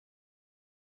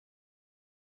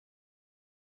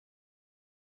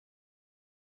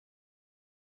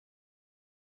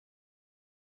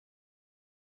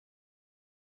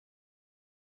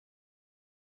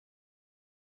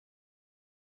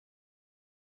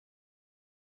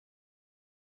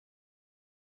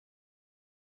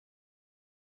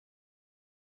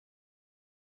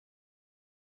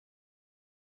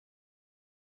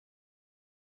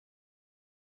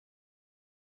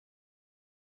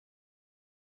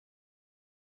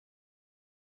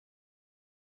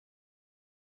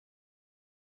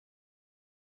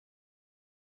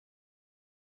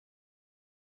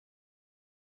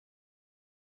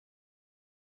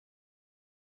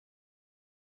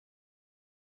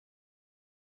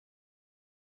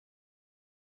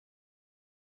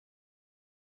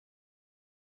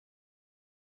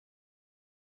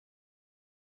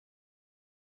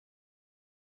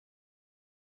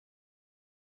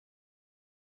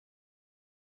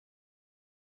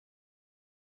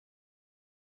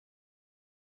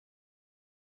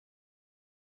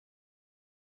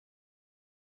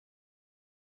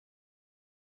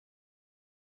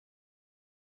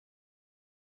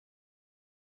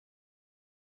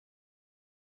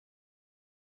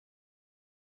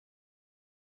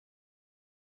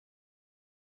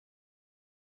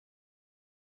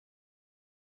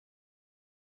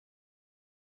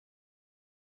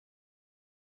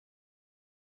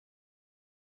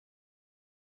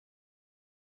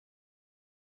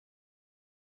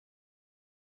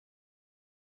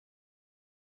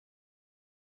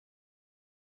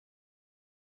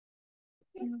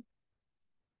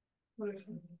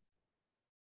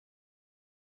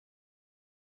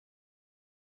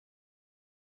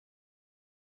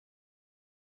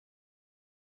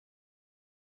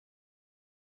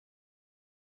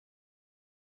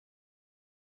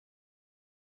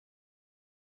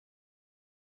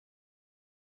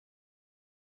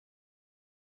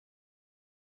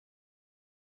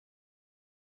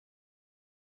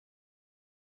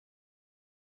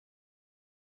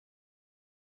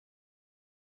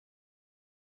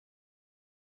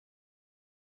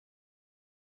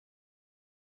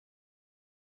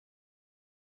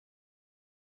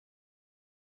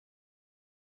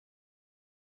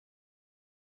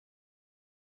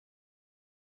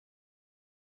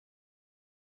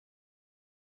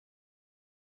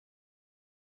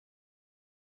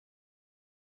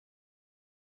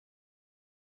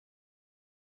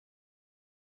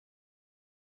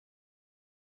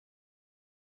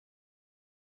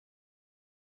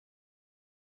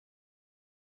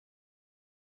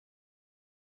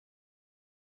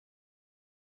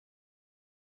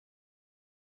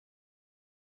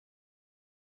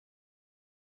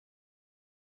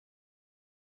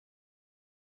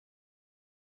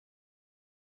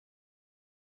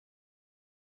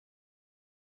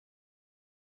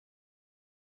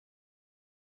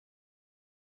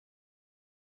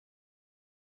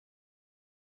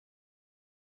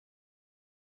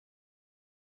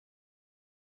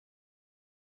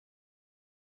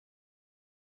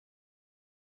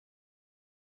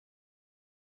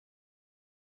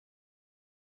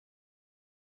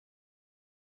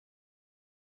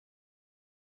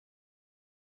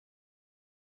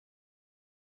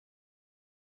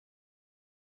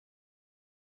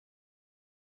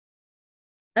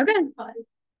Okay.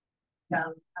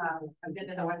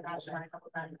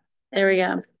 There we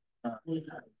go.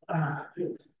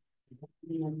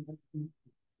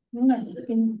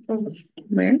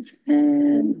 Where's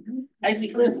it? I see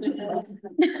Chris.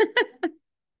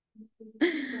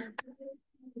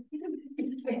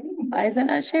 Why is it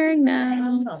not sharing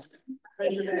now?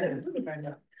 Who's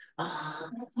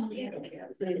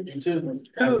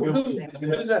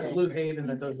that Blue Haven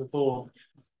that does the pool?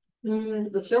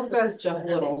 The sales guy's Jeff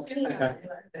Little. Okay.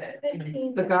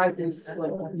 The guy who's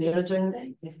like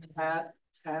managing is Tad.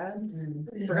 I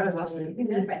forgot his last name. Blue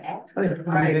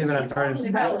Haven, I've heard is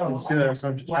good, so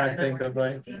I'm just trying to think of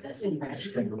like.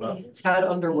 Tad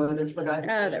Underwood is the guy.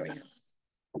 Oh, there we go.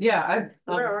 Yeah,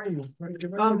 Where are you?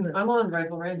 I'm on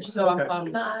Rifle Range, so Okay.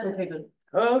 I'm located.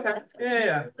 Oh, okay.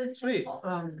 Yeah. Sweet.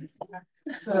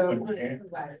 So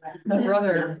my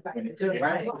brother did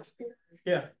it.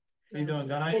 Yeah. Are you doing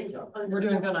gunite? We're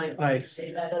doing gunite. Nice.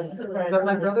 But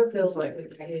my brother feels like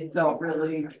felt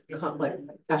really like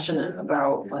passionate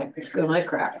about like gunite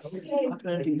cracks. I'm not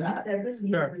gonna do that.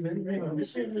 Sure.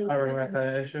 I regret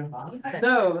that issue.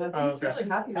 No, Oh, he's really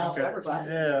happy with fiberglass.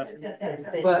 Yeah.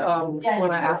 But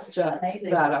when I asked Jeff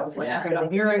that, I was like, okay, I'm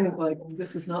hearing like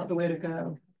this is not the way to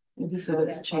go. And he said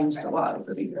it's changed a lot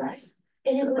over the years.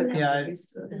 Like, Yeah,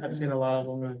 I've seen a lot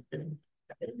of them.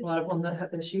 a lot of them that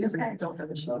have issues and don't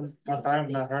have issues. I've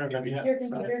not heard of them yet.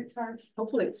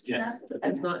 Hopefully it's just,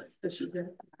 it's not issues.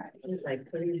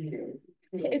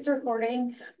 It's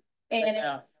recording and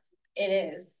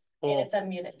it is. Cool. And it's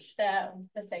unmuted. So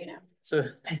just so you know. So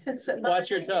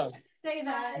watch your tongue. Say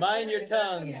that. Mind your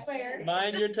tongue. Swear.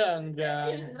 Mind your tongue,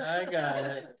 John. I got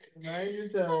it. Mind your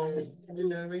tongue.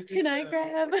 Can I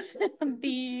grab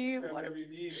the Whatever you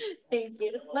need. Thank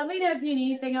you. Let me know if you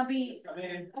need anything. I'll be. I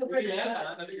mean,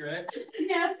 yeah, that'd be great.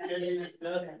 Yeah.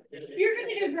 You're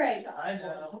gonna do great. I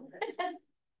know.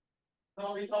 That's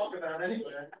all we talk about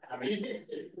anyway. I mean,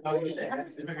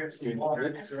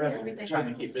 trying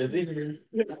to keep busy.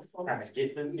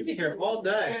 Busy here all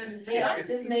day. Yeah, it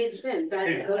just made sense. I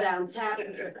had to go downtown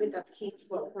and pick up keys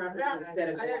for property instead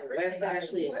of going West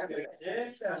Ashley.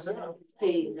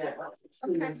 Paying that.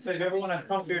 Okay. So if you ever want to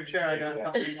come to your chair, I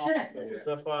got something off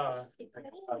so far.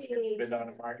 I've been on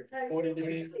the market for 40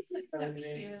 days, 70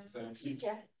 days. So.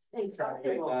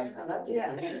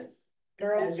 Yeah.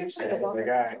 Girls, the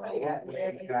guy.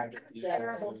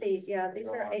 Terrible feet. Yeah, these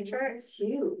are Atrix.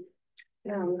 Cute.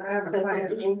 I have a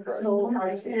client So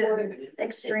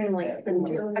extremely.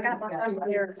 I got my first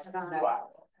year. Wow.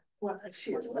 Well,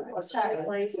 she is the most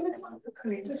place. I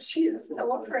mean, she is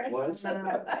still a friend. What?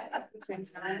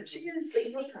 She is the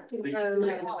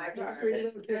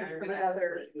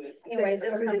another. Anyways,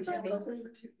 it'll come to me.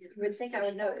 You would think I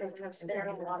would know because I've spent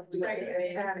a lot of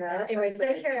money. Anyways,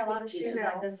 they carry a lot of shoes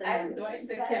like this and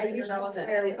I usually won't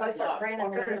say, if I start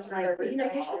random groups, like, you know,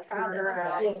 you should try this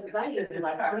out. Yeah, 'cause I use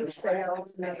like group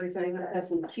sales and everything, have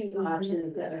some cute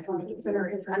options that are. That are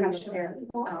information there.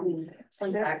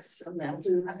 Sling backs from them.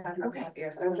 Okay.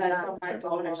 I was like, oh, my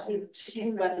daughter,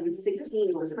 she's about to be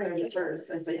 16 on the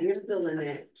 31st. I said, you're still in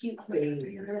that cute phase.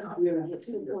 You're gonna get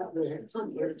to the point where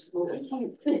you're more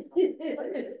cute.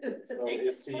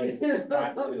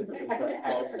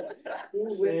 We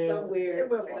went somewhere,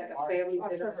 like a family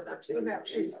dinner or something.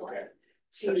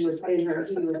 She was in her,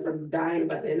 he was dying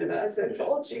by the end of it. I said,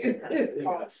 told you.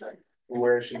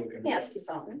 Where is she looking? Let me ask you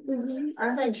something.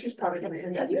 I think she's probably gonna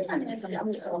end up. You run into,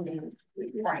 I'm just gonna be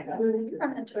frank, you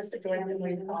run into a situation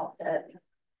where you thought that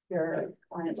your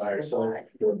clients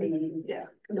were being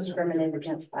discriminated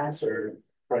against by. Sir,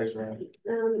 price range.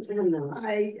 I don't know.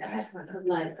 I haven't heard.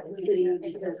 Like, city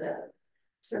because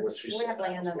Since We have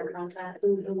land under contract.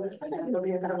 of. We'll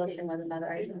be listen with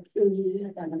another agent. And we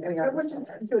It are, was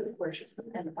good where she's.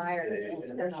 and the buyer,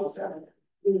 there's also.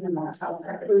 And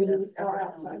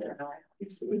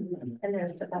And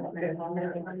there's development on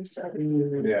there, so.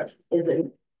 Yeah. Is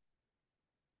it?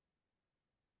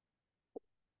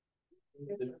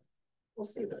 We'll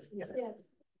see, but, you know.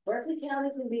 Berkeley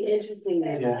County can be interesting.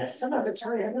 Yeah. Some of it's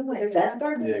right. That's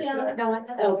Berkeley Yeah, County. No, I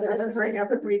Oh, know. I've been bringing up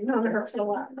and reading on her for a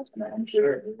while.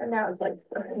 Sure. And now it's like.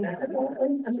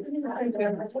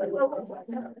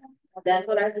 That's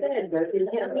what I said, Berkeley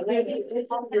County.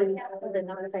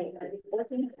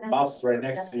 Boss is right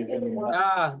next to you.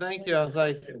 Ah, thank you. I was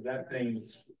like, That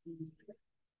thing's.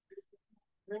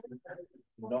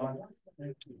 Done.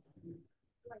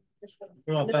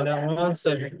 we're gonna find out in 1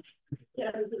 second.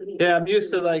 Yeah, I'm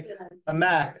used to like a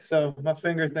Mac, so my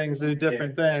finger things do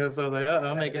different things. So I was like,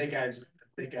 I'll make it. I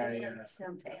think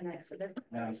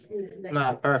no.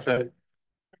 Not perfect.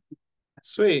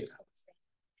 Sweet.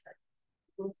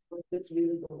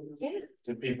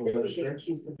 Do people register?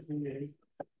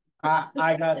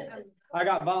 I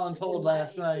got voluntold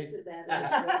last night.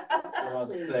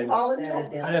 All in all,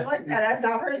 I like that. I've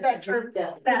not heard that term.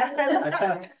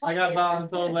 I got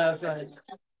voluntold last night.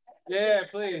 Yeah,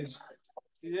 please.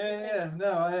 Yeah,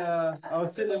 no, I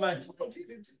was sitting in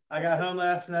I got home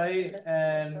last night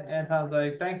and Anton's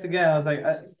like, thanks again. I was like,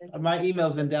 my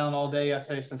email's been down all day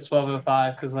yesterday since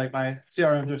 12:05 because like my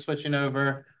CRMs are switching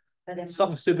over.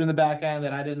 Something stupid in the back end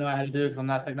that I didn't know I had to do because I'm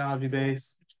not technology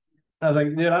based. I was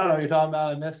like, dude, I don't know what you're talking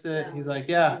about. I missed it. He's like,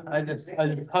 yeah, I just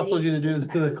hustled you to do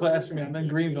the class for me. I'm in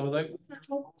Greenville. I was like,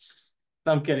 no,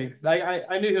 I'm kidding.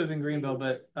 I knew he was in Greenville,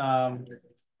 but I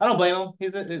don't blame him.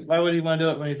 Why would he want to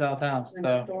do it when he's out of town?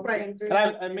 So,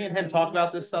 and me and him talk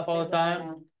about this stuff all the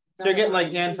time. So you're getting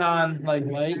like Anton like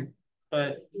light,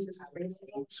 but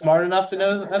smart enough to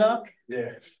know enough.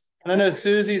 Yeah. And I know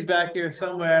Susie's back here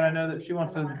somewhere, and I know that she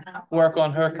wants to work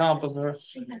on her comp with her.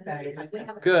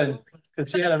 Good,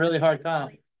 because she had a really hard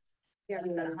comp. Her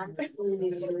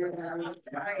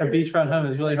beachfront home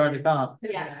is really hard to comp.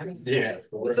 Yeah. Yeah.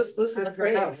 This is a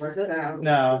great house, is it?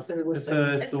 No, it's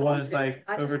the one that's like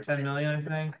over 10 million, I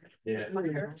think. Yeah.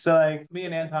 So like me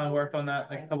and Anton worked on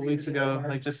that like a couple weeks ago,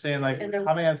 like just saying like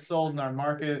how many have sold in our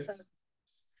market.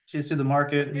 She just do the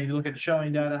market and you look at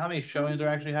showing data, how many showings are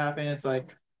actually happening. It's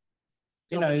like,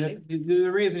 you know, the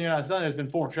reason you're not selling, there's been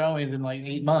 4 showings in like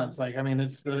 8 months. Like, I mean,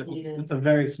 it's a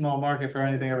very small market for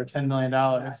anything over $10 million.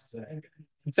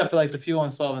 Except for like the few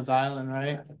on Sullivan's Island,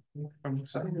 right?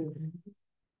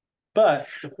 But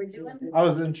I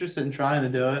was interested in trying to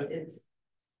do it.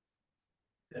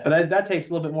 But that takes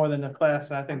a little bit more than the class.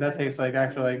 And I think that takes like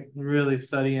actually like really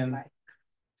studying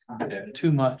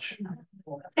too much.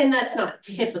 And that's not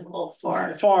typical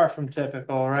for. Far from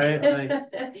typical, right? Like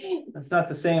it's not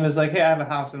the same as like, hey, I have a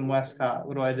house in Westcott.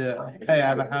 What do I do? Hey, I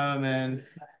have a home in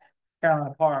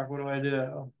Carolina Park. What do I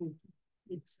do?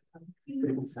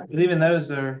 But even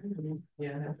those are,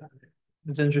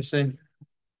 it's interesting.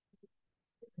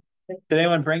 Did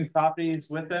anyone bring properties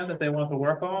with them that they want to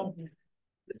work on?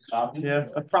 Yeah,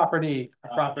 a property.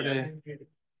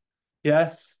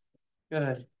 Yes,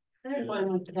 good.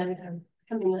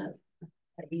 Coming up.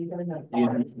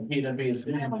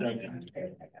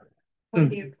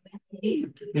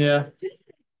 Yeah.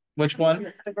 Which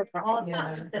one?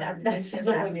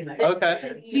 Okay.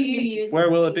 Do you use? Where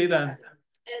will it be then?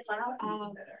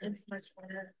 It's much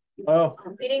better. Oh,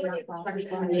 Meeting with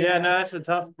you. yeah, no, it's a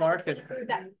tough market.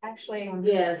 That actually.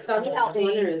 Yeah, some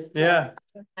corners. Yeah,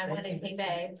 I went in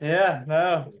Bay. yeah,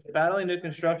 no, battling new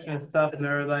construction is tough, and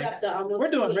they're like, we're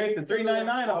doing rates at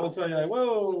 $399, all of a sudden, you're like,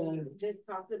 whoa. Just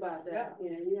talked about that,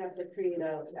 you know, you have to create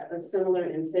a similar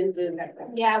incentive.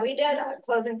 Yeah, we did a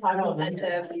clothing product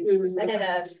incentive. I did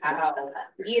a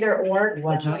either or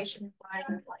situation.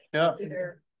 Yeah.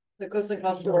 Either. The coastal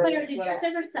hospital. Claire, did yours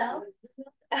ever sell?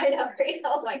 I know, right? I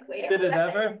was like, wait. Did it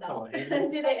ever? Did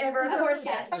it ever? Of course,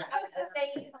 yes.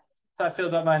 I feel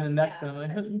about mine the next one. Like,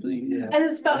 And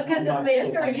it's spelled because of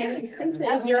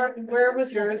the. Where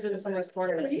was yours in Summer's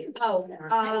Corner? Oh,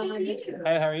 Hey,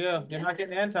 how are you? You're not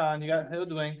getting Anton, you got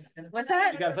hoodwinked. what's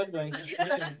that? You got hoodwinked.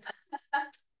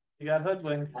 You got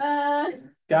hoodwinked.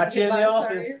 Got you in the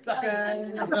office,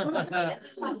 sucker.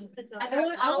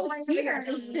 I was here.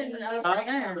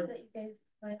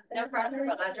 No problem,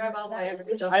 but I drove all the way over.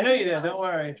 I know you did, don't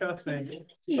worry, trust me.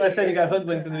 So I said you got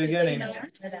hoodwinked in the beginning. I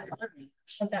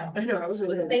know, I was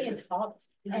really. They had talked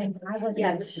and I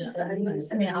wasn't.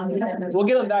 I mean, I'll be. We'll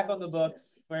get him back on the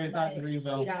books where he's not in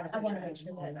Greenville. I want to make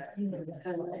sure that.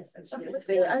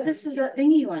 This is the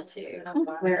thing you went to.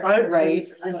 Where I write.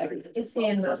 It's the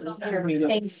end of the meeting.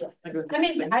 Thanks. I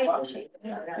mean, I.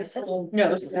 Yeah, this is one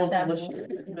this year.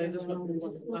 I just went.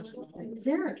 is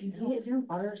there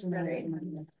water in there?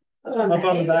 Up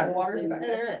on the back. Water's back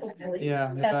There is.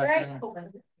 Yeah. That's right. back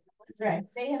That's right.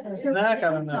 They have. Snack,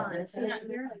 I don't know.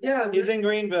 Yeah. He's in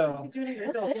Greenville.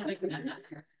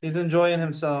 He's enjoying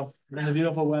himself in the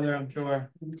beautiful weather, I'm sure.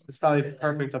 It's probably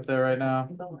perfect up there right now.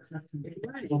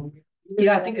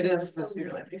 Yeah, I think it is supposed to be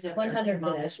really. 100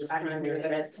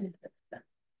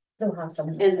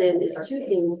 And then it's two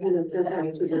things, you know,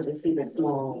 sometimes we can just see the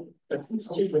small. It's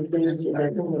two things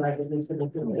that don't like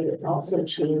it also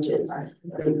changes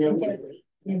the mentally.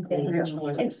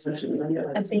 It's a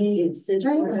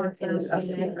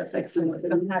big.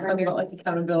 Talking about like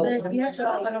accountability. You have to-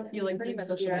 I don't feel like Pretty doing much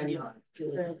social your media.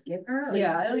 So give her.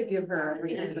 Yeah, I like give her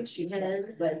everything that she's.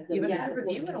 But Even if yeah. I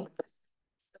review it.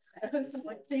 I'm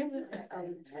like, damn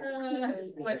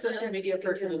it. My social media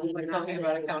person is like talking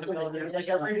about accountability, like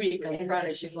every week on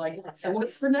Friday, she's like, so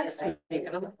what's for next week? And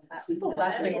I'm like, this is the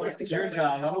last thing I want to It's your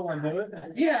job, I don't want to do it.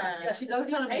 Yeah, she does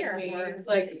kind of make me,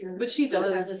 like, but she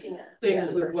does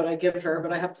things with what I give her,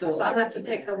 but I have to. So I have to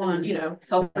pick the one. You know,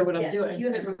 tell her what I'm Yes, doing.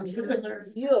 you have.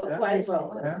 You are quite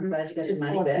well. I'm glad you got your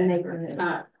money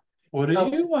back. What do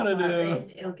you want to do?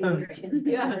 It'll give you a chance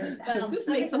to- Yeah, this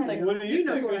makes something. What do you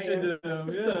think we should do?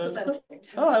 Yeah.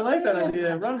 Oh, I like that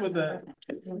idea. Run with it.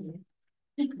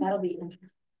 That'll be interesting.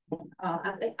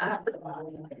 I think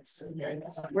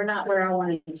we're not where I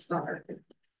wanted to start.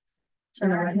 So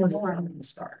now I know where I'm gonna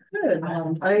start. Good.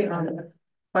 I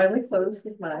finally closed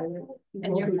with my.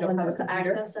 And you're who don't have a most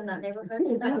computer. actives in that neighborhood?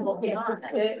 Well, beyond.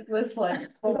 It was like.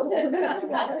 Have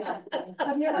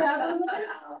you ever had one?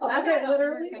 Okay,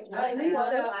 literally. At least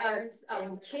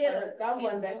a kid or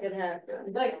someone that could have.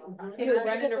 Like, you know,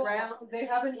 running around, they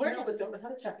haven't, but don't know how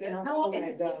to check in. How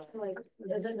often? Like,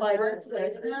 Is it like, like?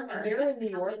 they're in New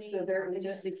York, so they're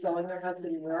just selling their house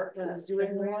in New York and it's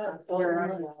doing more,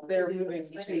 where they're moving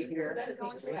to here.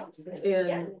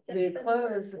 And they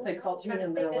closed, they called me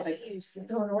and they're like,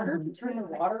 so in order to turn the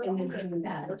water on.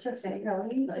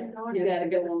 You gotta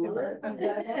get one more. How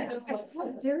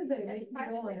dare they make me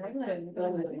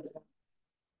go in?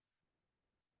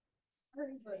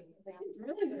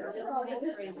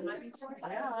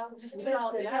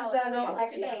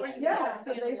 Yeah,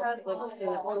 so they had like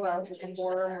the whole out just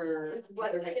form or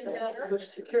social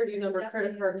security number,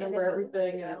 credit card number,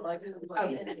 everything, and like,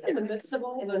 in the midst of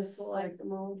all this, like,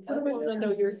 I don't want to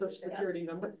know your social security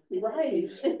number. Right.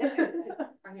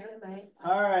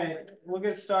 All right, we'll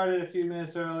get started a few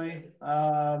minutes early.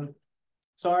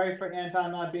 Sorry for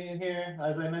Anton not being here.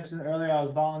 As I mentioned earlier, I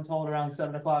was voluntold around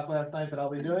 7 o'clock last night, but I'll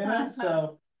be doing this,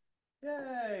 so.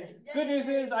 Yay. Good news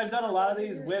is I've done a lot of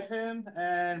these with him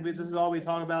and this is all we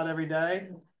talk about every day.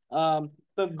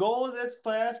 The goal of this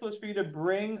class was for you to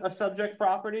bring a subject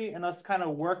property and us kind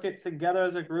of work it together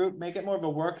as a group, make it more of a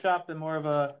workshop than more of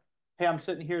a, hey, I'm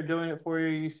sitting here doing it for you.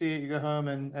 You see it, you go home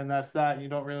and that's that. And you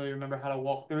don't really remember how to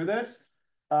walk through this.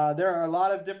 There are a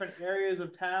lot of different areas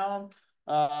of town.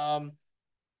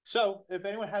 So if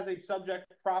anyone has a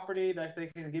subject property that they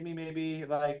can give me, maybe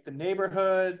like the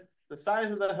neighborhood, the size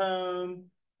of the home,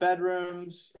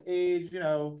 bedrooms, age, you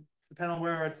know, depending on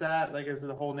where it's at, like is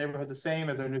the whole neighborhood the same?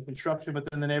 Is there new construction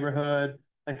within the neighborhood?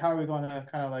 Like how are we going to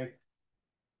kind of like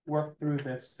work through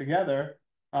this together?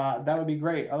 That would be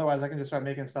great. Otherwise I can just start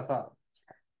making stuff up.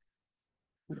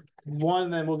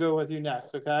 One, then we'll go with you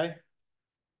next, okay?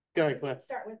 Go ahead, Claire.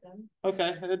 Start with them.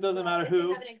 Okay, it doesn't matter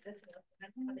who. Have an existing one,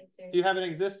 that's coming soon. Do you have an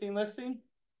existing listing?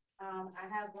 I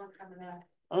have one coming up.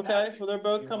 Okay, well, they're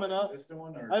both coming up. Existing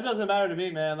one or? It doesn't matter to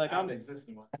me, man. Like I have I'm, an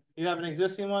existing one. you have an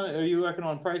existing one? Are you working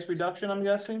on price reduction, I'm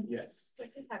guessing? Yes.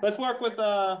 Let's work with,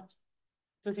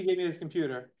 since he gave me his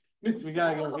computer. We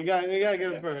gotta get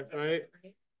him first, right?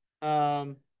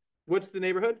 What's the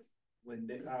neighborhood?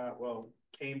 Linden, well,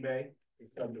 Cane Bay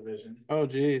subdivision. Oh,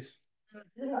 geez.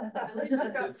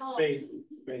 It's space.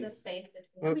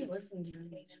 Oh.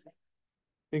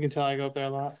 You can tell I go up there a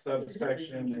lot.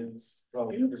 Subsection is,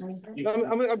 well.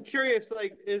 I'm curious,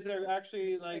 like, is there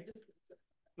actually like,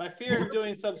 my fear of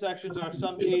doing subsections are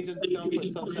some agents don't put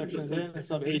subsections in and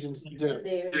some agents do.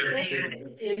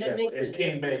 It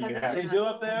Cane Bay, you have. They do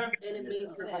up there? And it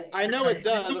makes sense. I know it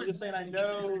does. I'm just saying, I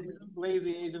know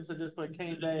lazy agents that just put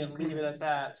Cane Bay and leave it at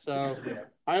that. So Yeah,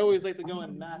 I always like to go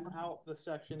and map out the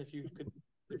section if you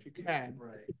can.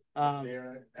 right.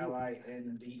 There,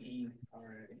 LINDE, all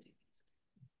right.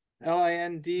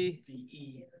 LIND,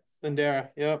 DE. Lindera,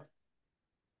 yep.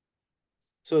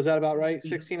 So is that about right?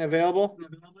 16 available?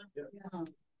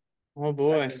 Oh,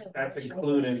 boy. That's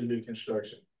including new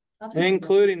construction.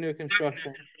 Including new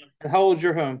construction. And how old's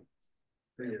your home?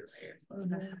 3 years. Was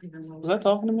that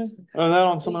talking to me? Or is that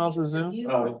on someone else's Zoom?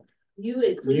 Oh, You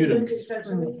include new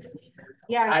construction?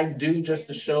 Yeah. I do just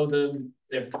to show them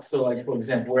if, so like, for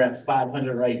example, we're at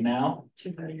 500 right now.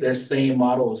 Their same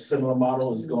model, a similar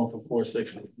model is going for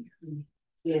 460.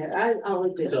 Yeah, I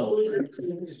always just. So-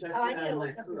 Oh, I need to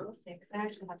look up real estate, because I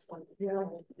actually have one.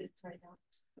 It's right now.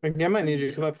 I might need you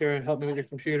to come up here and help me with your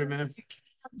computer, man.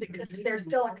 Because they're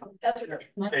still a competitor.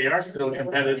 They are still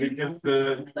competitive because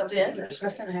the,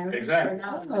 exactly,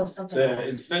 the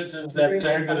incentives that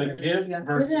they're gonna give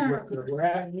versus what we're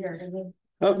at.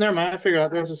 Oh, never mind. I figured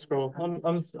out there's a scroll.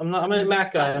 I'm a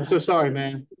Mac guy. I'm so sorry,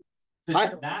 man.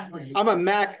 I'm a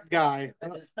Mac guy.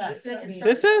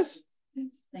 This is?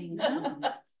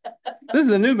 This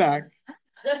is a new Mac.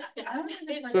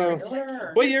 So,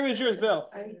 what year was yours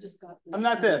built? I'm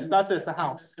not this, the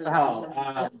house, the house.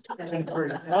 I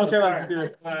don't care about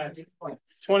computer.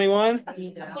 21?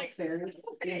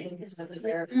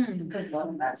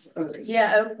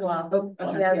 Yeah, Oakwell.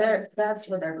 Yeah, that's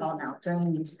what they're called now,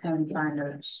 Dreams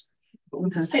Confiners.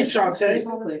 Hey, Shantae.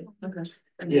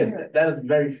 Yeah, that is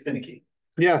very finicky.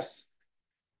 Yes.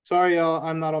 Sorry, y'all,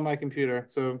 I'm not on my computer,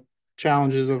 so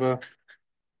challenges of a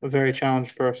very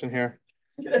challenged person here.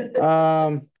 It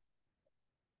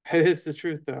is the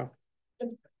truth, though.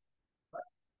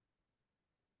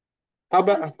 How Some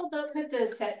about, people don't put the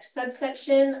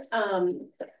subsection,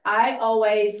 I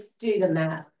always do the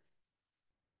map.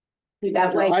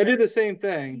 That way. I do the same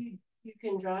thing. You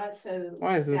can draw it, so.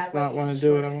 Why does this that not way want to it's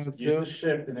do what I short. want it to Use the do?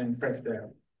 shift and then press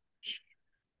down.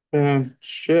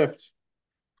 Shift.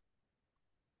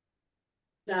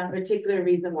 Not a particular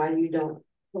reason why you don't.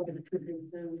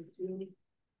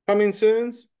 Coming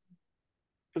soons?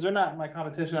 Because they're not my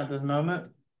competition at this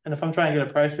moment. And if I'm trying to get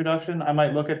a price reduction, I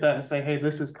might look at that and say, hey,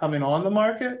 this is coming on the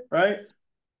market, right?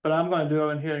 But I'm going to go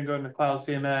in here and go into Cloud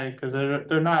CMA because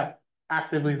they're not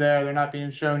actively there. They're not being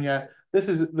shown yet. This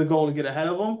is the goal, to get ahead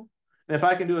of them. And if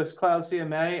I can do a Cloud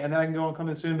CMA and then I can go and come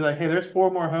in soon and be like, hey, there's 4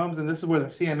 more homes and this is where the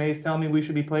CMA is telling me we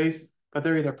should be placed, but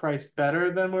they're either priced better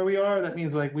than where we are. That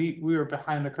means like we were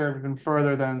behind the curve even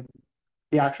further than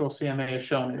the actual CMA is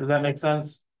showing. Does that make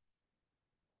sense?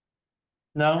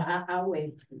 No? I'll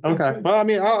wait. Okay, well, I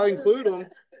mean, I'll include them.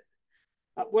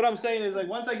 What I'm saying is like,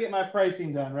 once I get my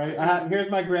pricing done, right? Here's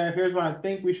my graph, here's what I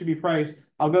think we should be priced.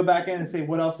 I'll go back in and say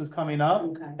what else is coming up.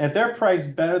 Okay. If they're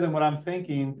priced better than what I'm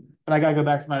thinking, then I gotta go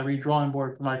back to my redrawing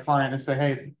board for my client and say,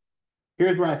 hey,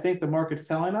 here's where I think the market's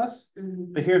telling us,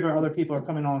 but here's where other people are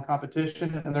coming on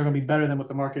competition and they're gonna be better than what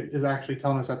the market is actually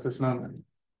telling us at this moment.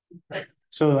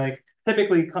 So like,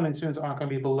 typically coming soons aren't gonna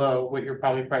be below what you're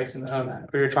probably pricing the home at,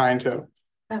 or you're trying to.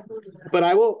 But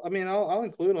I'll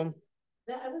include them.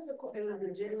 It was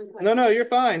a genuine question. No, you're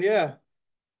fine, yeah.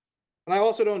 And I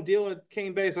also don't deal with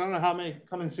Cane Bay, so I don't know how many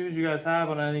coming soons you guys have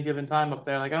on any given time up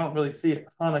there. Like, I don't really see a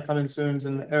ton of coming soons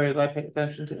in the area that I pay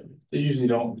attention to. They usually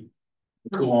don't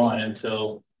go on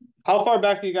until. How far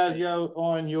back do you guys go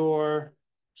on your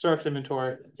search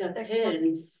inventory?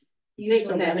 Depends.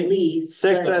 Usually at least.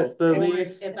 6 but- at the or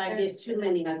least? If I get too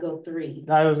many, I go 3.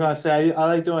 I was gonna say, I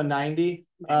like doing 90.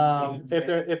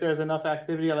 If there's enough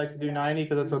activity, I like to do 90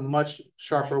 because it's a much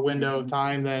sharper window of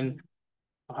time than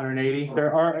 180.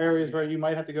 There are areas where you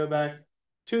might have to go back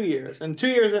 2 years, and 2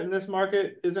 years in this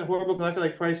market isn't horrible because I feel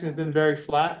like pricing has been very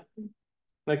flat.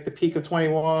 Like the peak of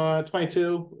 21,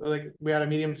 22, like we had a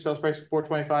medium sales price of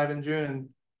 425 in June, and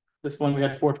this one we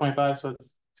had 425, so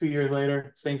it's 2 years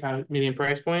later, same kind of median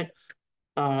price point.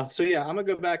 So yeah, I'm gonna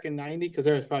go back in 90 because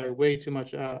there's probably way too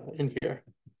much in here.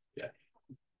 Yeah.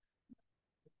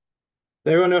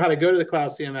 Everyone know how to go to the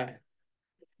cloud CMA.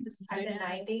 I did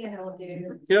 90 and I'll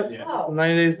do. Yep, Yeah.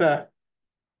 90 days back.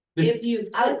 If you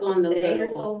click on the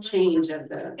little change of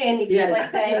the. And You gotta-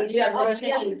 like that. you gotta Yeah,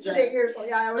 change the- years,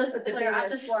 yeah, I was Listen, the Claire, I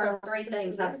just learned 3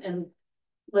 things up and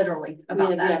literally Yeah, about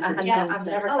you that. have to I've change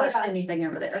never that. touched anything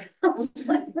over there. I was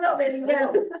like, well, there you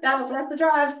go. That was worth the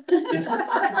drive.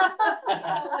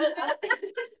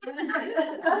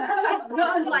 No,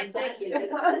 I'm like, thank you.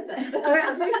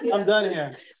 I'm done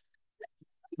here.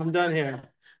 I'm done here.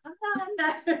 I'm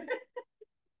done.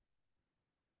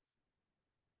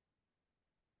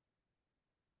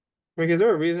 Rick, is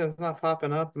there a reason it's not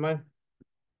popping up? Am I?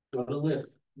 Go to the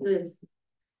list. This.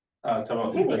 Talk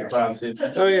about the cloud city.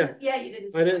 Oh, yeah. Yeah, you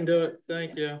didn't. I didn't do it.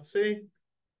 Thank you. See?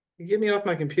 You get me off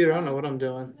my computer. I don't know what I'm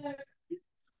doing.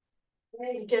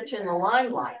 Get you in the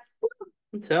limelight.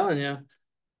 I'm telling you.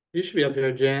 You should be up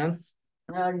here, Jan.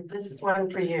 This is one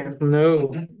for you.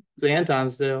 No, it's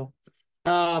Anton's deal.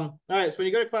 All right, so when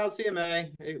you go to Cloud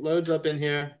CMA, it loads up in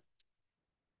here.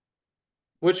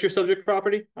 What's your subject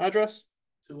property address?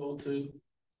 202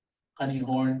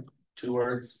 Honeyhorn, 2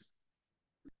 words.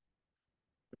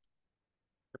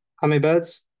 How many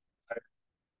beds?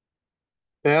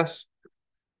 Yes.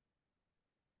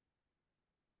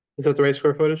 Is that the right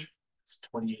square footage? It's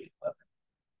 2811.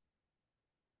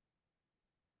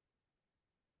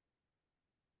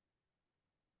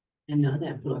 I know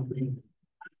that probably.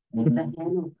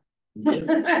 Wow.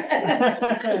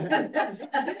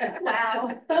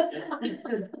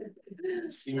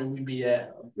 See where we be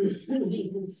at.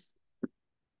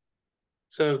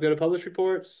 So go to published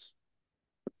reports,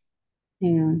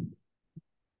 Hang on.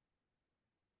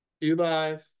 view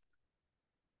live.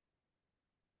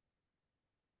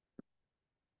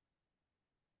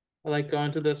 I like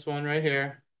going to this one right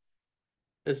here.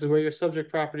 This is where your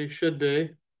subject property should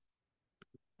be.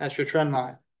 That's your trend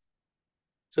line.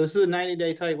 So this is a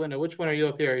 90-day tight window. Which one are you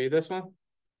up here? Are you this one?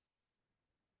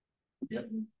 Yep.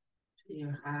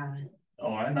 You're high.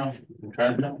 Oh, I know. I'm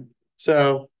trying to know.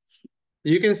 So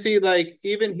you can see like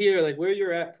even here, like where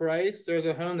you're at price, there's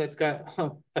a home that's got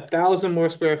 1,000 more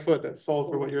square foot that's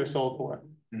sold for what you're sold for.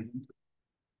 Mhm.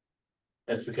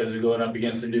 That's because we're going up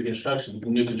against the new construction. The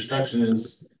new construction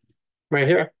is Right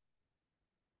here.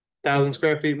 1,000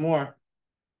 square feet more.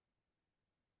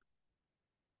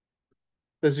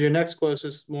 This is your next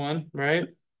closest one, right?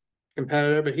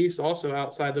 Competitor, but he's also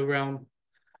outside the realm.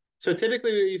 So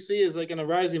typically what you see is like in a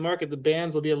rising market, the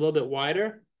bands will be a little bit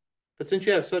wider. But since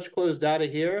you have such close data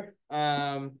here,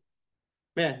 man,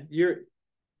 you're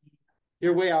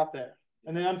way out there.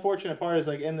 And the unfortunate part is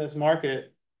like in this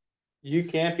market, you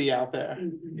can't be out there,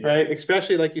 right?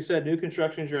 Especially like you said, new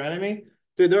construction is your enemy.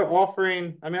 Dude, they're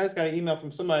offering, I mean, I just got an email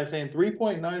from somebody saying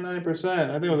 3.99%.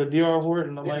 I think it was a DR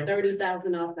Horton. I'm like,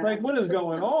 30,000 off. like, what is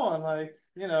going on? Like,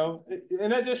 you know, and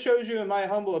that just shows you, in my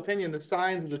humble opinion, the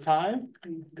signs of the time.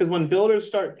 Because when builders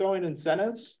start throwing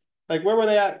incentives, like where were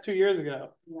they at 2 years ago?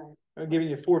 Right. They're giving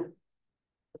you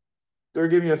they're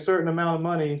giving you a certain amount of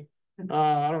money.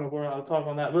 I don't know where I'll talk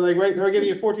on that, but like, right, they're giving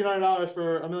you $1,400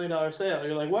 for $1 million sale.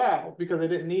 You're like, wow, because they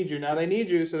didn't need you. Now they need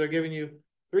you, so they're giving you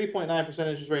 3.9%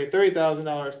 interest rate,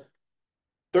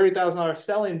 $30,000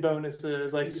 selling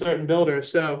bonuses, like certain builders.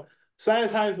 So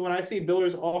sometimes when I see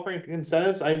builders offering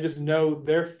incentives, I just know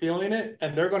they're feeling it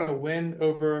and they're going to win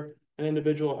over an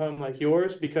individual home like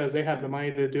yours because they have the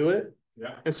money to do it.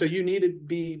 Yeah. And so you need to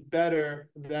be better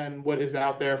than what is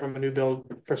out there from a new build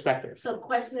perspective. So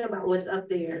question about what's up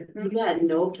there. You had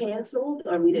no canceled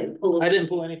or we didn't pull? I didn't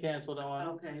pull any canceled on.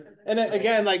 Okay. And then,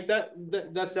 again, like that's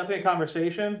definitely a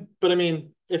conversation. But I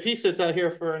mean, if he sits out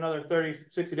here for another 30,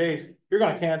 60 days, you're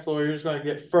going to cancel or you're just going to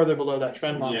get further below that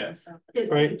trend line. Yeah. It's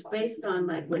Right. based on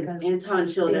like what Anton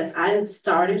showed us. I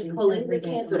started pulling the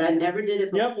canceled. I never did it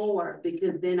Yep. before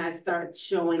because then I started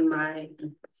showing my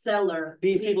seller.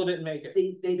 These people didn't make it.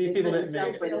 These people didn't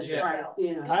sell make for it. this Yeah. price,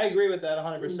 you know. I agree with that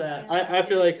 100%. I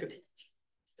feel like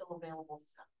Still available.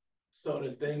 So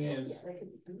the thing is,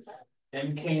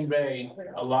 in Cane Bay,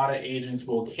 a lot of agents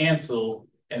will cancel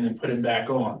and then put it back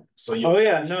on. So you. Oh,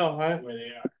 yeah, no, Where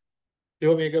they are. you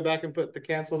want me to go back and put the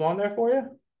canceled on there for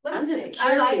you? I'm just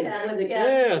I like curious that. whether-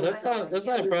 Yeah, that's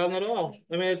not a problem at all.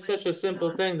 I mean, it's such a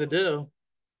simple thing to do.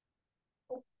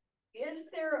 Is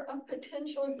there a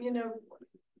potential,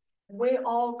 we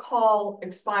all call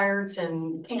expireds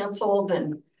and canceled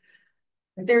and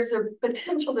there's a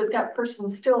potential that that person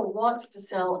still wants to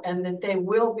sell and that they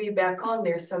will be back on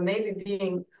there. So maybe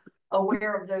being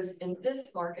aware of those in this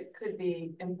market could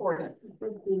be important.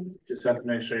 Just have to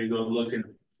make sure you go look and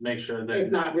make sure that.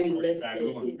 It's not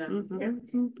relisted, back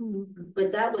on.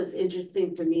 But that was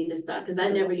interesting for me to start, because I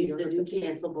never used to do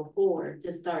cancel before,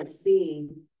 to start seeing,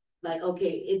 like, okay,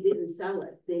 it didn't sell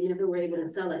it, they never were able to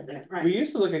sell it that price. We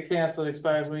used to look at canceled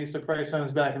expires when we used to price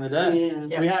homes back in the day.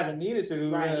 Yeah. We haven't needed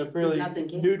to, we're in a Right, really nothing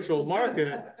canceled. neutral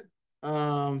market.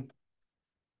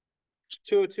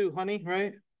 202 honey,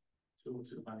 right?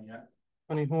 202 money, yeah.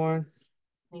 Honey horn,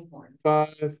 Anymore.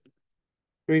 5,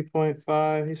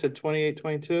 3.5, you said 28,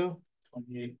 22?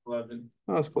 2811.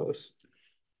 That was close.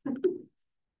 And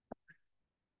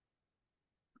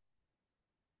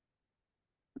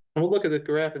we'll look at the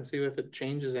graph and see if it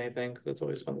changes anything, because it's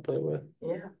always fun to play with.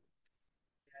 Yeah.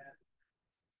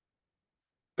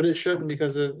 But it shouldn't,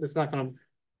 because it's not gonna,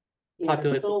 Yeah, the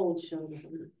populate the- sold showed.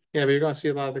 yeah, but you're gonna see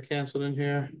a lot of the canceled in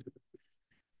here.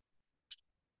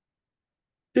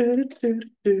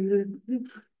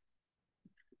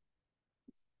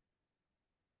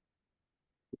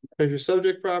 There's your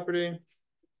subject property.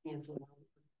 Canceled.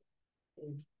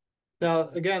 Now,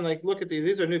 again, like, look at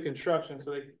these are new construction,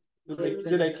 so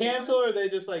did they cancel, or they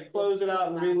just like close it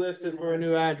out and relist it for a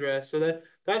new address? So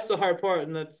that's the hard part,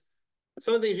 and that's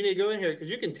some of the things you need to go in here, because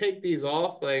you can take these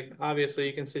off, like, obviously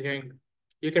you can sit here and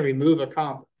you can remove a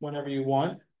comp whenever you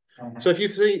want. So if you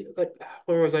see, like,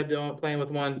 where was I doing, playing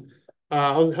with one,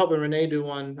 I was helping Renee do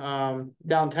one,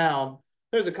 downtown,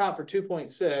 there's a comp for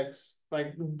 2.6,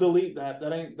 like, delete that,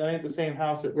 that ain't the same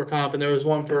house that we're comping, there was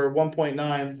one for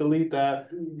 1.9, delete that,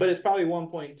 but it's probably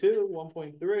 1.2,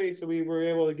 1.3, so we were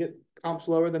able to get comps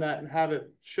lower than that and have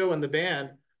it show in the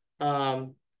band.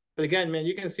 But again, man,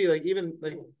 you can see, like, even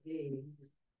like,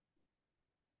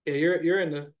 yeah, you're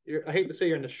in the, I hate to say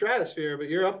you're in the stratosphere, but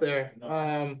you're up there.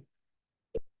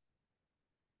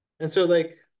 And so,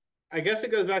 like, I guess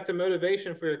it goes back to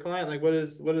motivation for your client. Like, what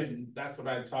is? And that's what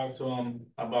I talked to him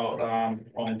about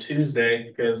on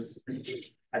Tuesday, because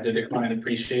I did a client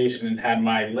appreciation and had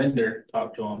my lender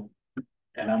talk to him.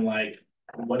 And I'm like,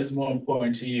 what is more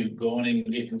important to you, going and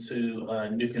getting to a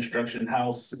new construction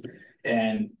house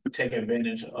and take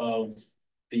advantage of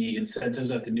the incentives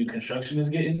that the new construction is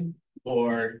getting,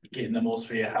 or getting the most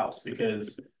for your house?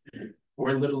 Because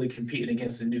we're literally competing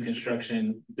against the new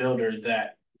construction builder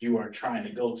that you are trying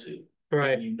to go to.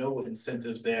 Right. And you know what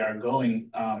incentives they are going,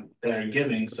 they are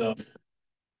giving, so.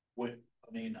 What,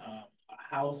 I mean, a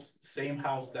house, same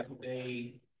house that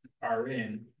they are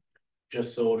in,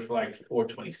 just sold for like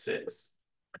 426.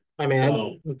 I mean,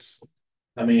 So, it's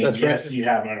I mean, that's yes, right. you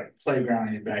have a playground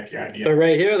in your backyard. They're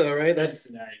right here though, right? That's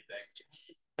and everything.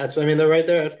 That's, I mean, they're right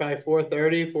there. It's probably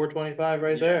 430, 425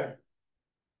 right there.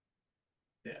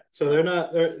 Yeah. So they're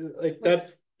like,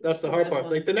 that's the hard part.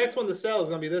 Like, the next one to sell is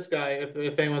gonna be this guy,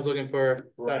 if anyone's looking for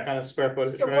that kind of square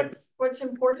footage, So right? what's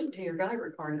important to your guy,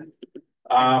 Ricardo?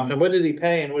 And what did he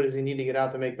pay, and what does he need to get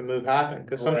out to make the move happen?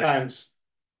 Because sometimes,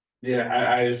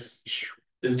 Yeah, I just,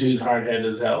 this dude's hard headed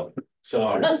as hell. So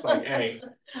I'm just like, hey,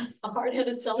 A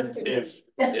hard-headed seller. if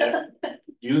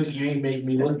you ain't make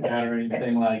me look bad or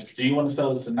anything, like, do you want to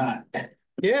sell this or not?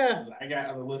 yeah. I got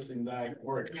other listings I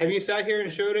work. Have you sat here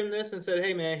and showed him this and said,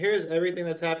 hey, man, here's everything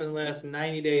that's happened in the last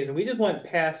 90 days, and we just went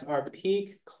past our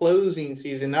peak closing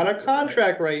season, not our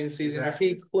contract writing season, our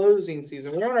peak closing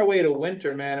season. We're on our way to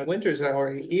winter, man, and winter's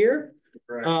already here.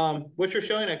 Right. What's your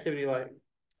showing activity like?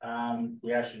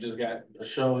 We actually just got a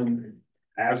showing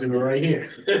as we were right here.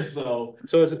 So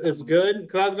it's good?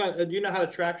 Cause I was gonna, do you know how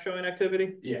to track showing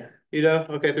activity? yeah, You know,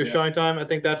 okay, through Yeah. showing time, I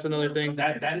think that's another thing.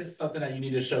 that is something that you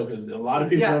need to show, because a lot of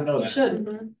people don't know You that.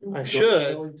 should. I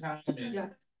should. Showing time and- Yeah.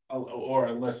 or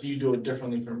unless you do it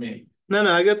differently from me. No,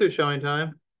 I go through showing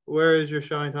time. Where is your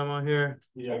showing time on here?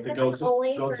 You have to go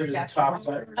Only to for the Dr. top.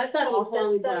 Roeger. I thought it was Office,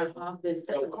 only the- the office.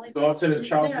 Go up to the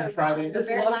Charleston Friday. Just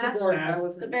very love last the board. one. That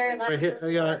was The very last. Right here,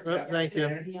 I got it. Oh, thank you.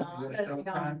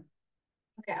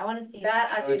 Okay, I wanna see.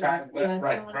 That I do know. Right, I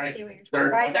right, wanna right. see what you're-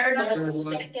 Third. Right there, Third no,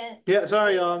 one. second. Yeah,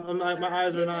 sorry, y'all. My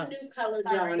eyes are not. New color,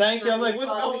 John. Thank you. I'm like,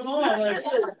 what's going on? Like,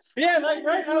 yeah, like,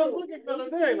 right. I was looking for the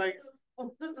thing. Like,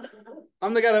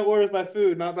 I'm the guy that orders my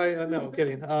food, not by. No, I'm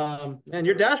kidding. And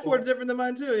your dashboard's different than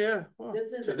mine too. Yeah. Wow.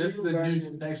 This is So this is new the new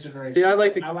version. next generation. See, I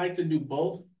like to do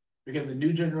both, because the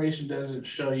new generation doesn't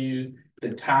show you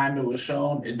the time it was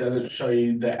shown. It doesn't show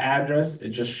you the address. It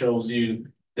just shows you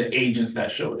the agents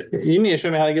that showed it. You need to show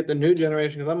me how to get the new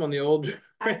generation, because I'm on the old.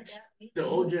 The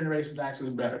old generation is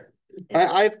actually better.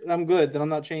 I'm good. Then I'm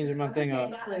not changing my thing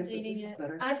up. I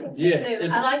think so Yeah, too.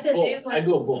 I like the new I one.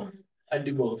 go both. I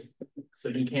do both. So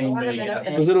you can't make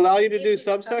it. Does it allow you to do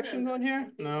subsections on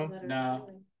here? No. No.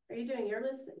 Are you doing your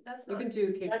list? That's You not. can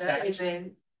do King That's Bay.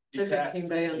 King Detached. King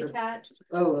Bay under. Detached.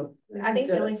 Oh. I think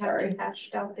they only have Sorry.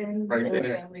 detached out there. Right Single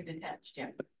there. family detached, yeah.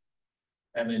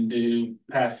 and then do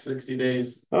past 60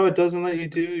 days. Oh, it doesn't let you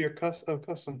do your custom,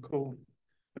 cool.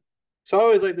 So I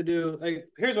always like to do, like,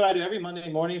 here's what I do every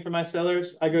Monday morning for my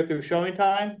sellers. I go through showing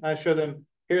time. I show them,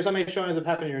 here's how many showings have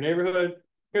happened in your neighborhood.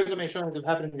 Here's how many showings have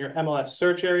happened in your MLS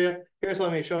search area. Here's how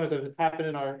many showings have happened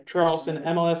in our Charleston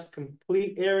MLS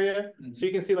complete area. So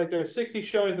you can see like there are 60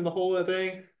 showings in the whole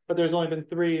thing, but there's only been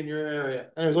 3 in your area.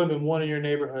 And there's only been 1 in your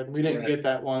neighborhood. We didn't get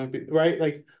that one, right?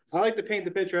 Like, I like to paint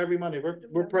the picture every Monday.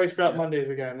 We're price drop Mondays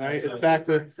again, right? It's back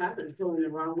to. I've been feeling the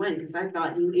wrong way, because I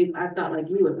thought like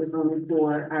you, it was only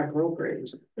for our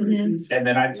brokerage. And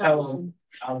then I tell them,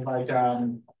 I'm like,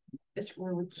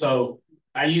 so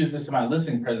I use this in my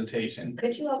listing presentation.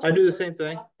 Could you also? I do the same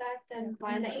thing. And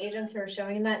find the agents who are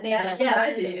showing that name. Yeah,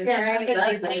 I do. Yeah, I could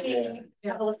like,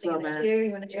 Yeah. have a listing of it too,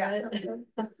 you wanna try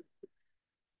it?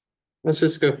 Let's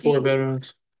just go 4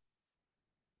 bedrooms.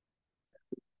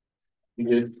 You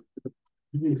good?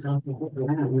 We've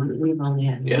only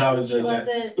had. It always does Was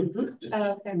that. it? Just-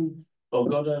 Oh, okay. Oh,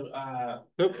 go to,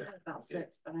 Nope. About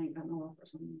 6, but I ain't got no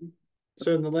offers on them.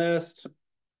 So in the last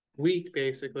week,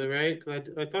 basically, right? Because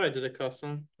I thought I did a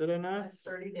custom. Did I not? That's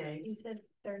 30 You days. said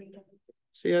 30 days.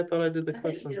 See, I thought I did the I think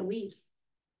you custom. did a week.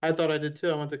 I thought I did too.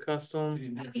 I went to custom.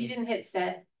 You didn't hit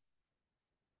set.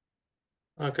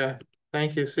 Okay,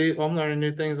 thank you. See, I'm learning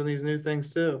new things on these new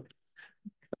things too.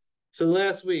 So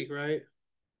last week, right?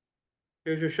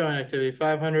 Here's your showing activity,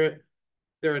 500.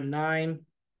 There are 9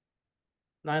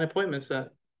 appointments set.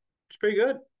 It's pretty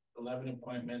good. 11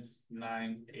 appointments,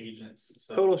 9 agents.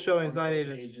 So Total showings, 9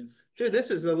 those agents. Dude,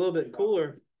 this is a little bit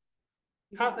cooler.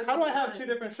 How do I have 2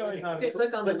 different showing times?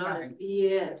 Click on the 9.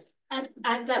 Yeah,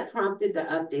 I got prompted to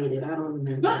update it, I don't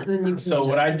remember. So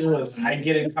what I do is I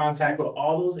get in contact with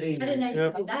all those I didn't know agents, you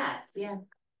Yep. could do that, yeah.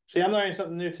 See, I'm learning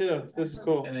something new too. This is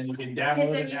cool. and then you can Okay, download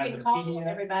so it you as a can call PDF.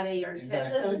 everybody or text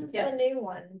Exactly. them, This is yeah. the new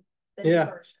one. the new Yeah.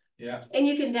 version. Yeah, And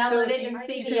you can download it in You can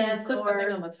CVS click the thing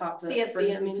or on the top that CSV,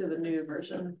 brings I you mean. to the new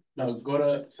version. no, go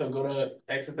to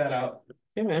exit that out,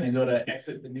 Yeah, man. and go to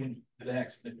exit the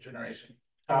next generation,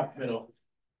 top, middle.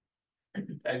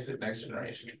 Exit next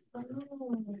generation.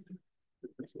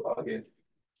 Log in.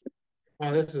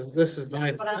 Oh, this is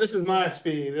my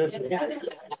speed.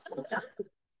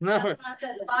 No, I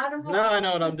said the bottom one. now I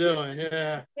know what I'm doing.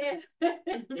 Yeah,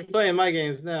 you're playing my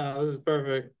games now. This is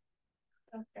perfect.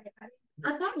 Okay.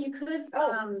 I thought you could,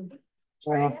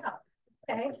 Try it out.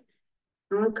 Okay.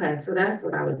 Okay, so that's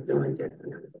what I was doing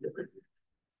different. I was doing.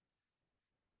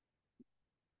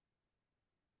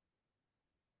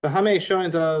 So how many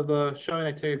showings out of the showing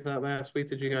activity for that last week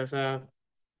did you guys have?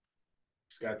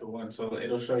 Just got the one, so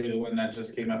it'll show you the one that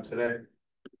just came up today.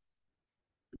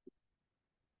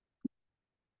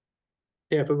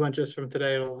 Yeah, if we went just from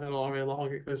today, it'll already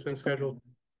log it. It's been scheduled.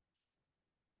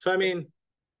 So I mean,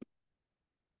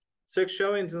 6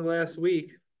 showings in the last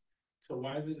week, So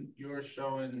why isn't yours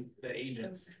showing the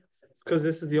agents? because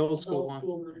this is the old school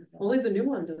one. Only the new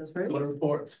one does, right? Go to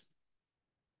reports.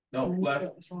 No, left,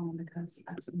 Because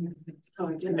I've seen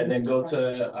it. and then go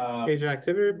to, Agent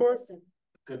activity report.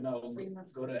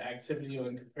 go to activity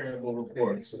and comparable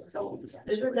reports.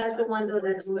 Isn't that the one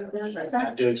that's?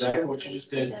 I do exactly what you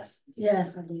just did.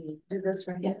 Yes, I do. Do this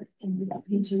right here. And you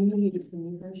use the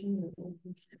new version.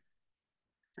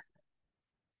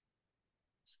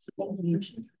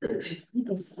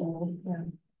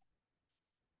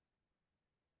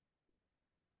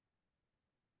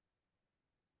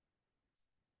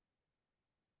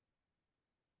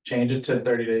 Change it to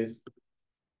 30 days.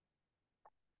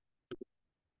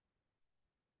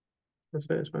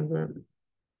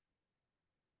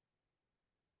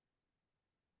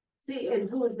 See, and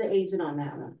who is the agent on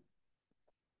that one?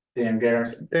 Dan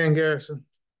Garrison. Dan Garrison.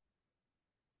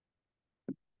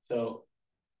 So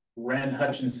Ren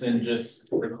Hutchinson just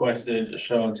requested a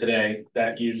show today.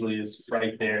 That usually is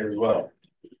right there as well.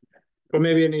 But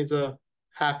maybe it needs a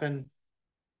happen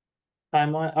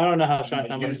timeline. I don't know how showing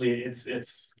timeline. Usually it's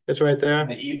It's right there.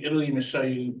 it'll even show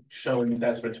you showing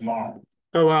that's for tomorrow.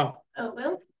 Oh, wow. oh,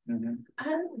 well, Mhm.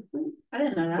 I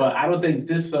didn't know that. But I don't think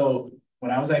this, so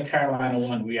when I was at Carolina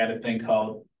One, we had a thing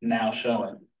called Now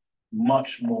Showing,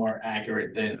 much more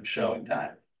accurate than showing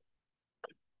time.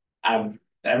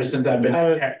 Ever since I've been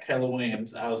at Keller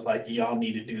Williams, I was like, y'all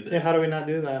need to do Yeah, this. how do we not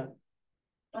do that?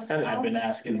 I've been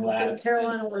asking labs.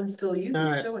 Carolina since one still uses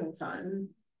Alright. showing time.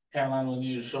 Carolina will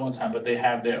use showing time, but they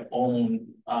have their own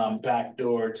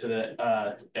backdoor to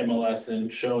the MLS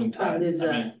and showing time. there's I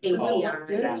a mean, called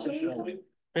API. Now Showing.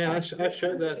 Man, I've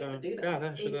showed that. God,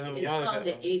 I should have a It's while called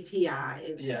the ago. API,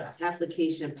 it's Yes.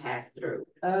 application pass through,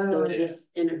 so Oh, it just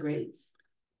integrates.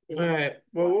 All right.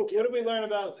 Well, what did we learn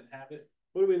about? Doesn't have it.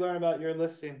 What did we learn about your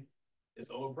listing? it's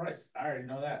overpriced. I already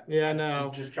know that. Yeah, I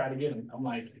know. Just try to get him. I'm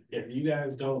like, if you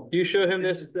guys don't. You show him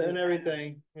this and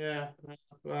everything. Yeah.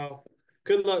 Well,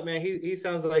 good luck, man. He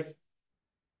sounds like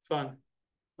fun.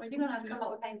 Well, you're gonna have to come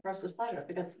up with pain versus pleasure,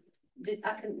 because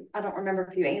I don't remember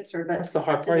if you answered, but. That's the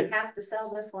hard do they part. have to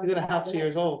sell this one? He's in a house 2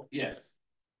 years old. Yes,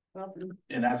 Well,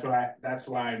 and that's why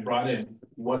I brought in,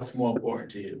 what's more important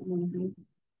to you?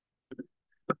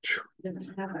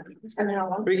 And how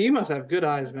long? Ricky, you must have good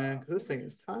eyes, man, because this thing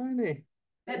is tiny,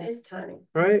 That is tiny.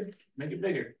 right? Make it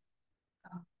bigger.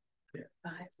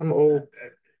 I'm old.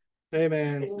 Hey,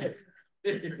 man.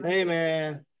 Hey,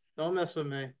 man. Don't mess with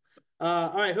me.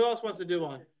 All right, who else wants to do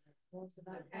one?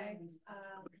 Okay,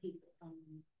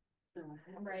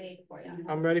 I'm ready for you.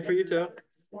 I'm ready for you too.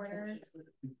 Corner.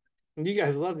 You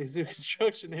guys love these new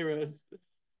construction heroes.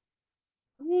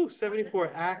 Woo,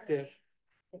 74 active.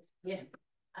 Yeah.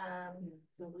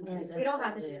 We don't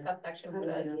have to do subsection,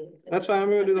 but. That's fine, I'm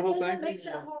gonna do the whole That thing. makes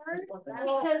it hard,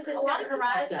 because it's not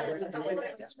horizons.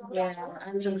 Yeah.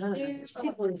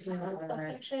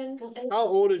 Subsection. How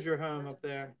old is your home up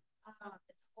there?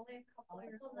 It's only a couple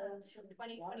years old,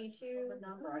 2022,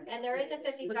 and there is a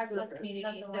 55+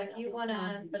 community, so if you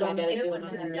wanna. So I gotta do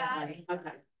another another. guy,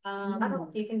 Okay.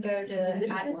 you can go to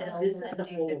ad sales and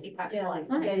do 55+.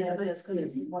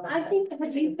 I think,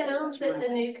 have you found that the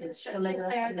new construction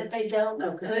there, that they don't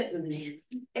put Okay.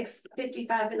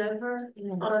 55 and over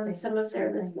on some of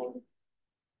their listings?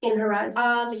 In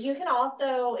Horizon? You can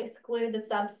also exclude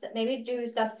the maybe do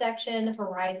subsection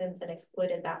horizons and exclude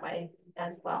it that way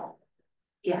as well.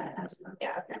 Yeah, that's.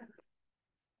 Yeah, okay.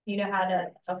 You know how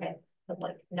to, okay, but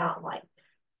like, not like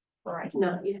horizons.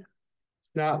 No, yeah.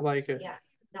 Not like it. Yeah,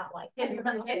 not like.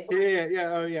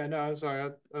 Yeah. Oh, yeah. No, I'm sorry.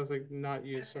 I was like, not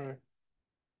you. Sorry.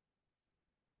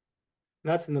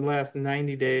 That's in the last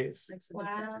 90 days.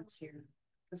 Wow.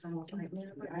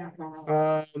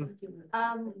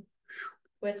 Um,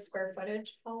 With square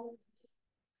footage. Oh,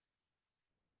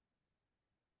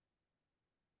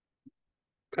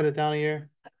 cut it down a year.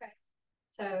 okay.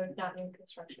 So not new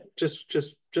construction.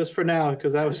 Just for now,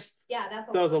 because that was Yeah,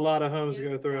 that's. a lot of homes to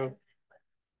go through.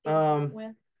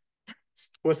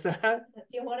 What's that? Do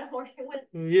you want to work with?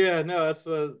 Yeah, no, that's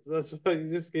what you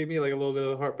just gave me like a little bit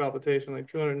of a heart palpitation, like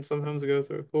 200 and some homes to go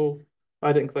through. Cool.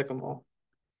 I didn't click them all.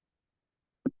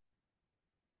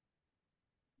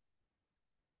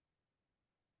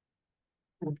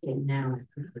 Okay, now.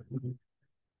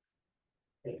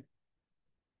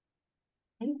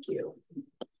 Thank you.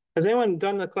 Has anyone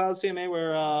done the cloud CMA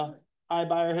where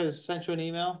iBuyer has sent you an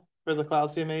email for the cloud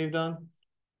CMA you've done?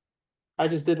 I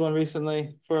just did one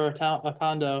recently for a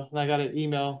condo, and I got an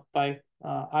email by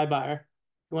iBuyer.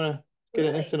 You want to get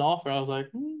an instant offer? I was like,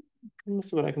 let's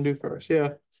see what I can do first. Yeah.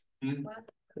 What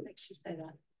makes you say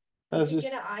that? That was Did you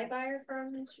just, get an iBuyer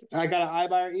from? I got an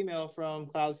iBuyer email from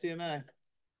Cloud CMA.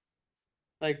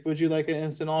 Like, would you like an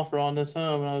instant offer on this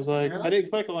home? And I was like, I didn't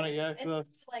click on it yet. It's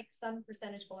like some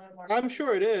percentage below market. I'm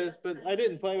sure it is, but I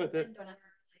didn't play with it.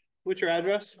 What's your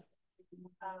address?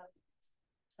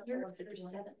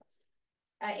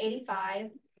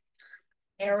 85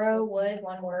 Arrow Wood,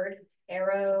 one word,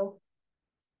 Arrow.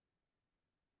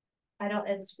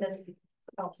 It's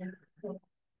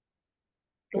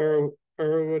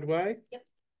Irwood Way? Yep.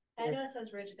 I know it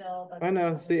says Ridgeville, but. I know,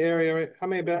 it's the area, right? How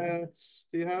many beds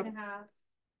do you have?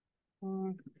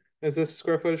 2.5. Is this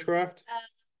square footage correct?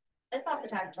 It's off the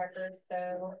tax record,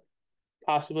 so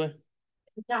Possibly.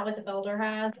 it's not what the builder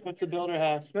has. What's the builder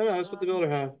have? No, that's what the builder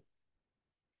have.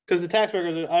 Because the tax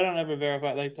records, I don't ever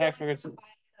verify, like tax records.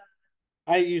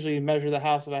 I usually measure the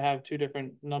house if I have two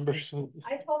different numbers.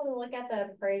 I told him to look at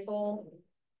the appraisal.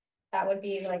 That would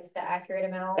be like the accurate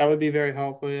amount. That would be very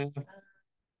helpful, yeah.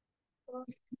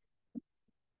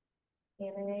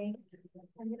 CMA.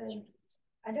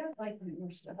 I don't like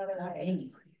other way.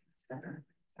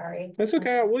 Sorry. That's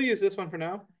okay. We'll use this one for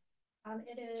now.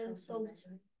 It's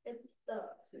the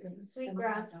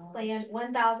Sweetgrass Plan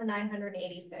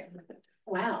 1,986.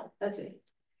 Wow, that's it.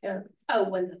 Yeah. Oh,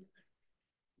 when.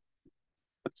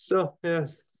 Still,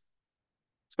 yes.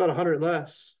 It's about 100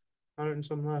 less, 100 and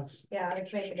some less. Yeah,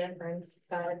 it makes a difference,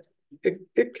 but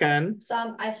It can.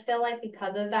 I feel like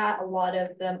because of that, a lot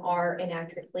of them are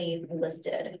inaccurately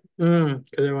listed. Because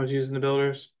everyone's using the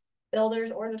builders.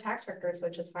 Builders or the tax records,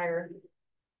 which is higher.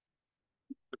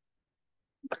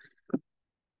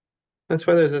 That's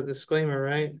why there's a disclaimer,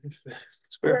 right?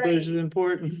 Square footage is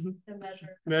important. To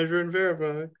measure. Measure and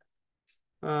verify.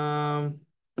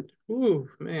 Ooh,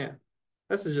 man.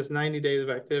 This is just 90 days of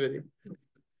activity.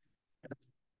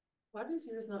 Why does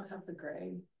yours not have the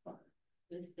gray? What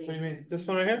do you mean? This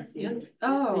one right here?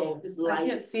 Oh, It's I light.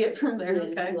 can't see it from there,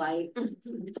 It's okay. light.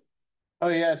 Oh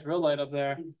yeah, it's real light up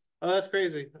there. Oh, that's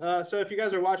crazy. So if you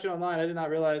guys are watching online, I did not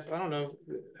realize, I don't know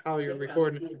how you're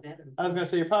recording. I was gonna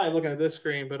say, you're probably looking at this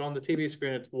screen, but on the TV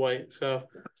screen, it's white, so.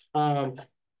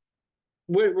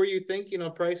 What were you thinking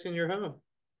of pricing your home?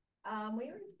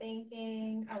 We were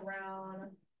thinking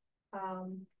around,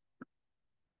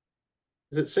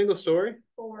 Is it single story?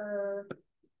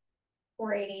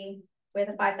 480 with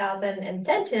a 5,000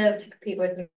 incentive to compete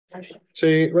with. So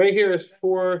right here is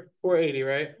 480,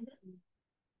 right?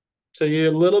 So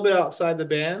you're a little bit outside the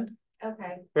band,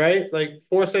 Okay. right? Like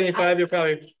 475, you're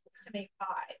probably, 75.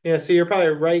 yeah, so you're probably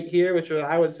right here, which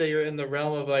I would say you're in the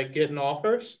realm of like getting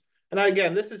offers. And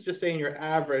again, this is just saying your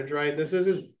average, right? This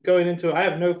isn't going into, I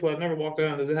have no clue, I've never walked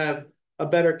around. Does it have a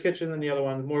better kitchen than the other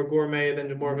one, more gourmet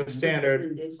than more of a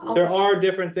standard? There are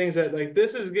different things that, like,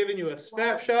 this is giving you a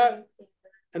snapshot,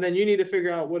 and then you need to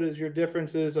figure out what is your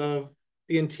differences of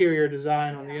the interior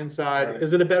design on the inside.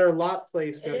 Is it a better lot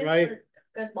placement, right?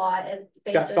 Good lot.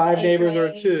 It's got 5 neighbors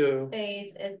or 2.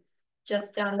 Space. It's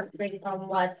just down the street from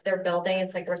what they're building.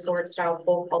 It's like resort style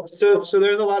full. So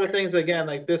there's a lot of things, again,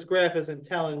 like this graph isn't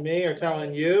telling me or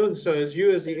telling you. So as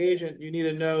you as the agent, you need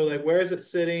to know, like, where is it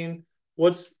sitting?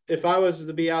 What's, if I was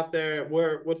to be out there,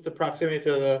 what's the proximity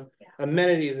to the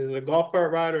amenities? Is it a golf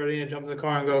cart ride, or do I need to jump in the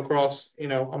car and go across, a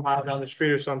mile down the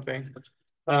street or something?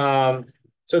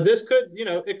 So this could,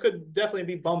 it could definitely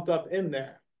be bumped up in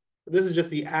there. This is just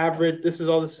the average. This is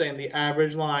all the same, the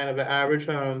average line of an average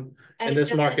home in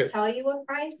this market. Tell you what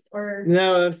price or?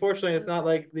 No, unfortunately, it's not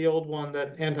like the old one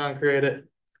that Anton created.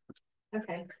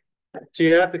 Okay. So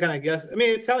you have to kind of guess. I mean,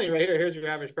 it's telling you right here, here's your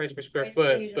average price per square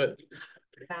foot, but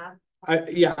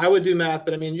I would do math,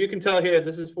 but I mean, you can tell here,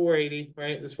 this is 480,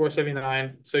 right? This is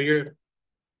 479. So you're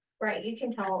right. You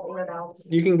can tell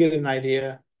whereabouts. You can get an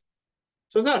idea.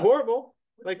 So it's not horrible.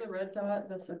 What's like the red dot?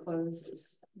 That's a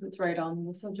closed. That's right on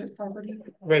the subject property.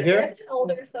 Right here. There's an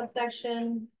older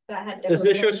subsection that had. Is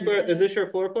this your square? Is this your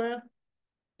floor plan?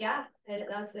 Yeah,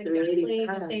 that's exactly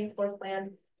the same floor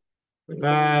plan.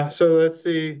 So let's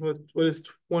see, what is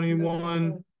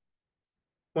 21?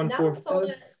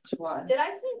 144. Did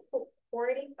I say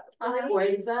 480?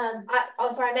 485.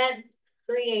 Oh, sorry, I meant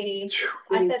 380.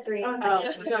 I said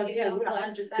 380.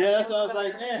 Yeah, that's what I was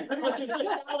like, man. That's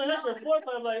your floor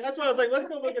plan. I'm like, that's why I was like, let's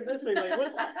go look at this thing. Like,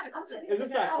 what? Is this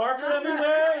got carpet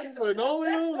everywhere? Is this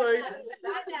linoleum? Like,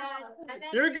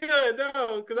 you're good.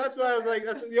 No, because that's why I was like,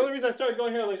 that's the only reason I started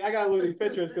going here. Like, I gotta look at these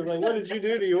pictures because, like, what did you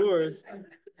do to yours?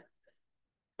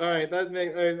 All right,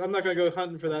 I'm not gonna go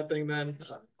hunting for that thing then.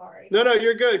 Sorry. No,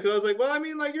 you're good, because I was like, well, I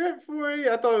mean, like, you're at 480.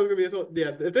 I thought it was gonna be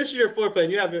if this is your floor plan,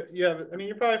 you have it. I mean,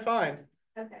 you're probably fine.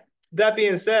 Okay. That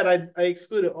being said, I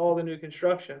excluded all the new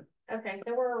construction. Okay,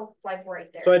 so we're like right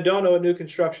there. So I don't know what new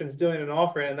construction is doing and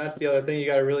offering, and that's the other thing you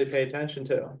got to really pay attention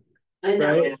to. I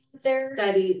know. Right?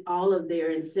 Study all of their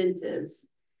incentives.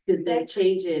 Because they're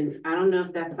changing, I don't know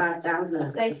if that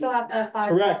 5,000. They still have the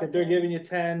 5,000. Correct. If they're giving you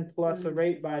 10 plus a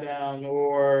rate buy down,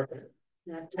 or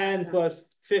 10 plus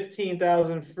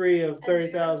 15,000 free of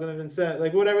 30,000 of incentive,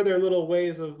 like whatever their little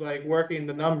ways of like working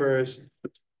the numbers.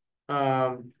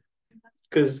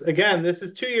 Because again, this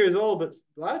is 2 years old, but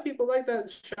a lot of people like that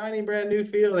shiny brand new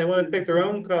feel. They want to pick their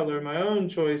own color, my own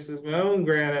choices, my own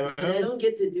granite. They don't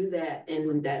get to do that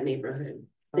in that neighborhood.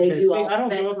 They Okay. do See, all I don't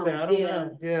spec go up there. I homes. don't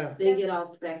know. Yeah. They get all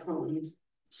spec homes.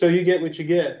 So you get what you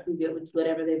get. You get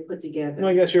whatever they put together. Well,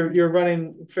 I guess you're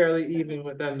running fairly even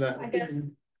with them then. I guess.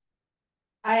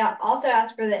 I also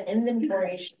asked for the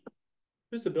inventory.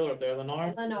 Who's the builder up there,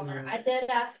 Lenore? Lenore. I did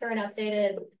ask for an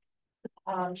updated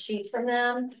sheet from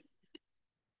them.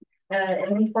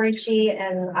 Inventory sheet,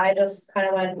 and I just kind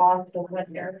of went off of what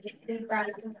their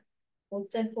prices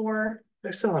listed for.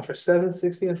 They're selling for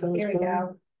 $760 and $720. Here we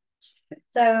go.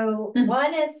 So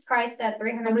one is priced at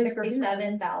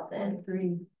 367,000.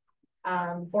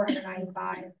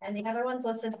 495, and the other one's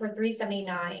listed for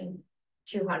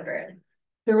 379,200.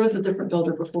 There was a different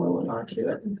builder before Lennar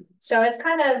too. So it's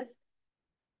kind of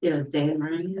Dan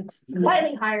Ryan.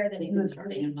 slightly higher than new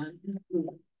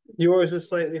Yours is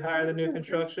slightly higher than new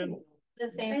construction.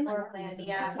 the same floor plan,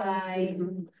 yeah.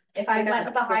 If I went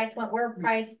with the highest one, we're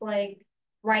priced like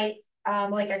like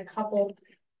a couple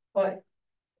foot.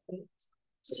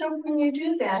 So when you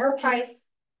do that, We're priced.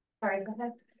 Sorry, go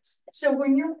ahead. so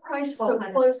when you're priced so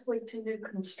 1,200. closely to new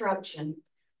construction,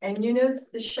 and you know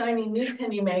that the shiny new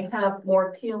penny may have more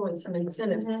appeal and some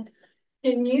incentives,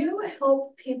 can you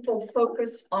help people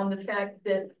focus on the fact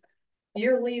that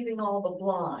you're leaving all the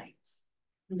blinds?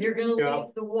 You're gonna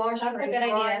leave the washer That's a and good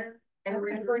idea. dryer and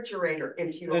refrigerator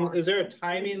if you And are. is there a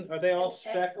timing? Are they all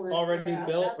spec Excellent. already Yeah,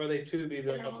 built or are they to be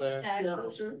built up there?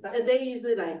 No, and they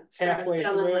usually like start Halfway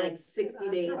selling through. like 60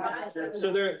 days. after.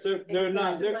 So they're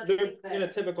not, they're in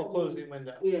a typical closing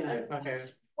window. Yeah. Okay.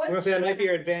 I'm gonna say that might be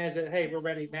your advantage that, hey, we're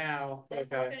ready now.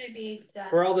 It's Okay. gonna be done.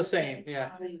 We're all the same,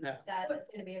 yeah. Yeah. That it's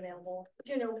gonna be available.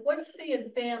 You know, what's the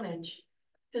advantage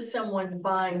to someone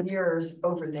buying yours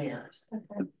over theirs?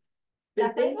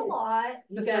 Definitely a lot.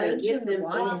 You gotta give them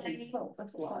Lots. things.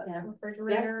 That's a lot. That's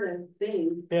Refrigerator. the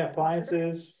thing. Yeah,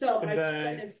 appliances. So are you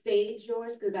convey. gonna stage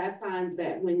yours? Cause I find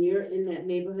that when you're in that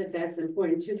neighborhood, that's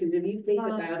important too, cause if you think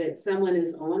about it, someone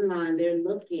is online, they're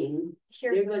looking.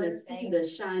 They're Here's gonna another see thing. the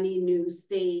shiny new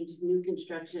stage, new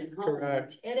construction home.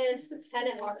 Correct. It is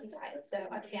tenant occupied, so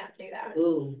I can't do that.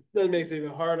 Ooh. That makes it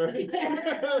even harder.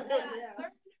 Yeah.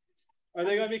 Are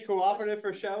they gonna be cooperative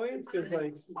for showings? Cause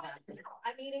like,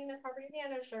 I'm meeting the property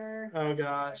manager oh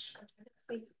gosh.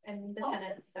 and the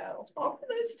tenant, so. All for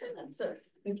those tenants.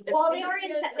 Well, they are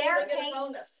They're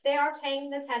paying, they are paying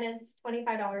the tenants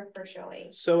 $25 per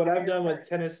showing. So what I've done with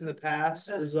tenants in the past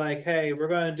is like, hey, we're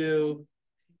gonna do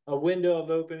a window of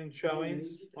opening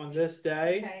showings on this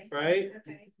day, Okay. right?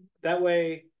 Okay. That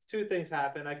way, two things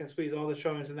happen. I can squeeze all the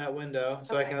showings in that window,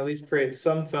 so I Okay. can at least create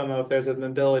some FOMO if there's an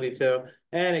ability to.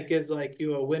 And it gives like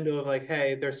you a window of like,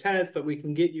 hey, there's tenants, but we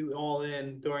can get you all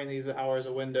in during these hours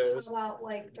of windows. How about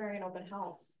like during an open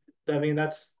house? I mean,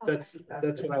 that's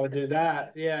what I would do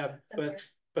that, yeah, but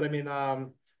I mean,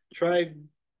 try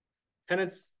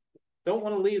tenants don't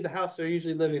wanna leave the house they're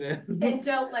usually living in. And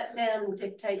don't let them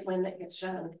dictate when that gets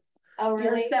shown. Oh,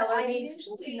 Your really? seller I needs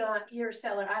to usually- not, your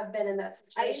seller, I've been in that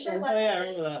I usually situation. let Oh, yeah, I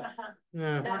remember that, Uh-huh.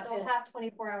 yeah. that they'll have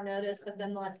 24-hour notice, but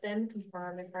then let them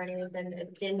confirm if for any reason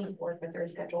it didn't work with their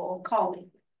schedule. Call me.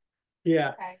 Yeah,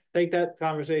 Okay. take that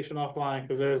conversation offline,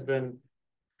 cause there's been.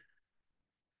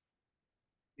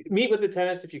 Meet with the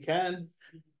tenants if you can.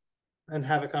 And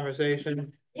have a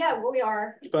conversation, Yeah, well, we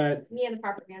are. but Me and the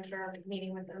property manager are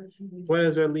meeting with them. when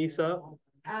is their lease up?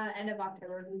 End of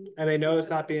October. And they know it's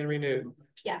not being renewed,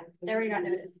 Yeah, they already got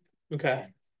notice. okay.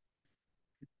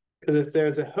 Cause if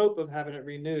there's a hope of having it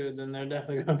renewed, then they're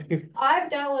definitely gonna be, I've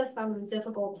dealt with some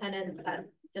difficult tenants that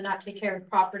did not take care of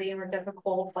property and were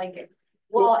difficult, like.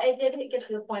 Well, it did get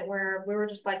to the point where we were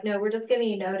just like, no, we're just giving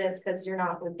you notice because you're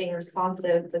not being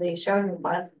responsive to these showing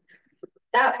requests.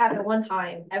 That happened one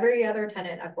time. Every other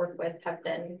tenant I've worked with have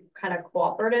been kind of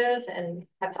cooperative and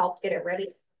have helped get it ready.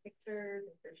 Pictures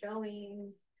for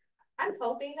showings. I'm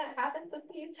hoping that happens with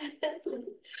these tenants.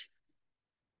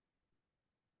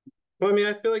 well, I mean,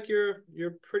 I feel like you're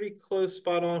pretty close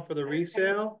spot on for the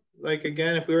resale. Like,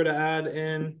 again, if we were to add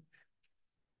in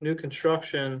new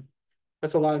construction,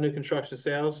 that's a lot of new construction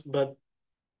sales, but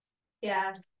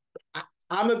Yeah,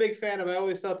 I'm a big fan of, I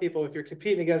always tell people, if you're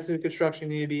competing against new construction,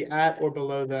 you need to be at or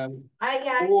below them.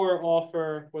 yeah, Or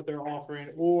offer what they're offering,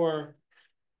 or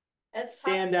it's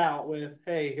tough. stand out with,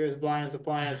 hey, here's blinds,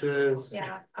 appliances.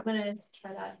 Yeah, I'm gonna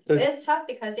try that. The- It's tough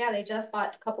because, yeah, they just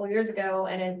bought a couple of years ago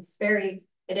and it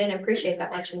didn't appreciate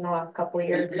that much in the last couple of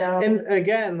years, so. And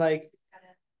again, like,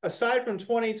 aside from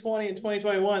 2020 and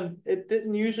 2021, it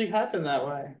didn't usually happen that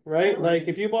way, right? Like,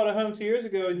 if you bought a home 2 years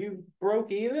ago and you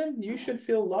broke even, you should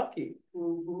feel lucky,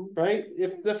 right?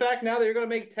 If the fact now that you're gonna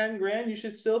make 10 grand, you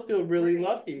should still feel really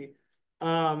lucky.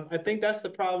 I think that's the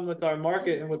problem with our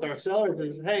market and with our sellers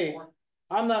is, hey,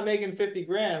 I'm not making 50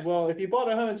 grand. Well, if you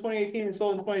bought a home in 2018 and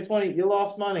sold in 2020, you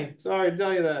lost money. Sorry to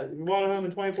tell you that. You bought a home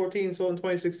in 2014, sold in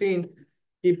 2016,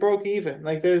 you broke even.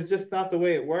 Like, there's just not the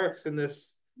way it works in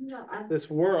this No,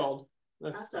 world.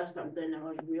 I saw something that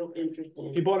was real interesting.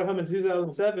 If you bought a home in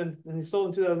 2007 and you sold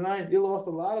in 2009, you lost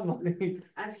a lot of money.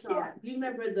 I saw, you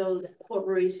remember those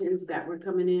corporations that were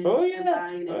coming in? Oh, and yeah.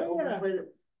 buying it Oh, over yeah. for-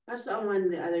 I saw one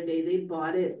the other day, they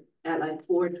bought it at like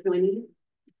 $420.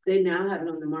 They now have it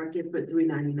on the market for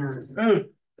 $399.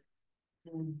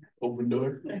 Open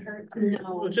door. It hurts.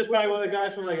 No. It's just probably one of the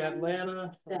guys from like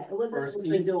Atlanta. That, it wasn't First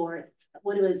open Key? door.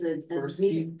 What was it? First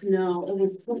Key? No, it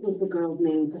was, what was the girl's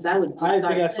name? Cause I would just I think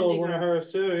start I sold sending one of her.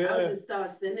 hers too, I would yeah. just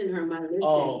start sending her my listing.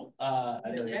 Oh, I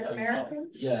know. Red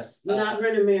American? Yes. Not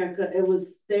Rent America, it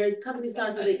was, their company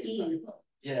starts with an E.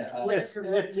 Yeah. Yes,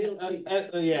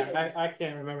 yeah, I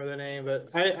can't remember the name, but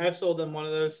I've sold them one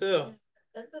of those too.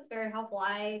 This is very helpful.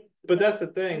 But that's the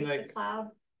I thing, use the like, cloud,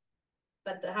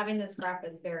 but having this graph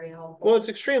is very helpful. well, it's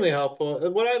extremely helpful.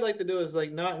 What I'd like to do is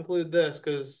like not include this,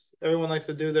 cause everyone likes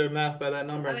to do their math by that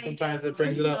number, and sometimes it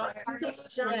brings it up.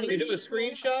 You do a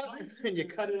screenshot and you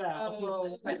cut it out.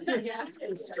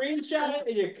 Screenshot it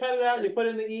and you cut it out, you put it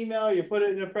in the email, you put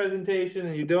it in a presentation,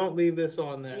 and you don't leave this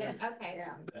on there. Okay.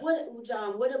 What,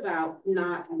 John, what about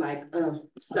not like a Big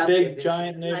subdivision?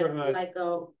 giant neighborhood. Like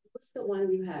what's the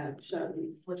one you have,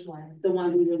 Shirley's? Which one? The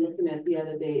one we were looking at the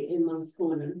other day in Monk's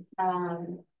Corner.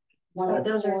 So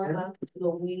those are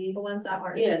Louise. the ones that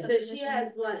are. Yeah, so she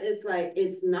has one, it's like,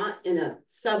 it's not in a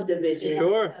subdivision.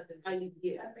 Sure. Are you,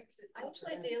 yeah. I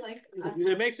actually do like.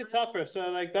 It makes it tougher, so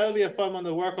like, that'll be a fun one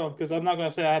to work on, because I'm not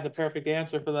gonna say I had the perfect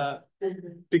answer for that,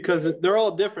 because they're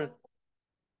all different.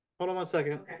 Hold on 1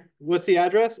 second. Okay. What's the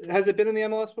address? Has it been in the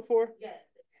MLS before? Yes.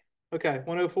 Okay,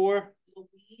 104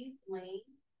 Louise Lane.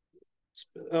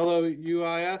 Louis.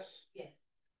 Yes.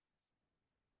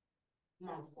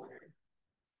 Monk's Corner.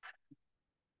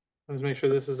 Let's make sure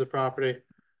this is the property.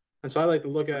 And so I like to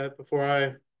look at it before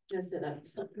I, Just set up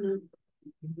something.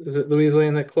 is it Louise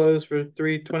Lane that closed for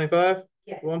 325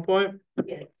 Yeah. at one point?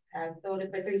 Yeah, I sold it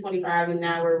for 325 and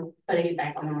now we're putting it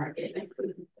back on the market next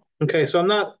week. Okay, so I'm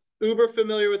not uber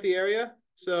familiar with the area,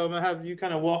 so I'm gonna have you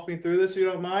kind of walk me through this if you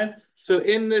don't mind. So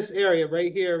in this area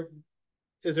right here,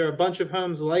 is there a bunch of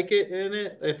homes like it in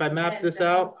it? If I map Yes, this the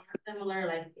out? homes are similar,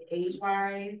 like age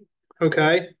wise.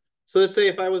 Okay, so let's say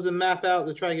if I was to map out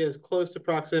to try and get as close to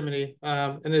proximity,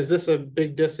 and is this a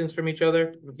big distance from each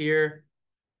other from here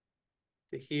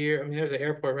to here? I mean, there's an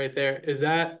airport right there. Is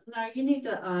that No, you need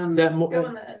to, is that go on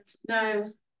more?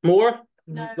 the, More?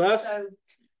 no, Less? so.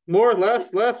 More?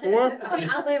 Less? Less? More?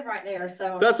 I live right there,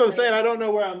 so. That's what I'm saying. I don't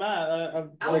know where I'm at.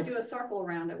 I would do a circle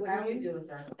around it, I wouldn't would you? do a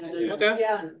circle. Okay.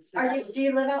 Yeah, do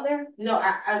you live out there? No,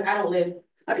 I don't live.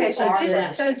 Okay, too so far, do but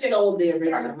this, I so Sold the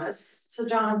original. So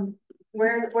John,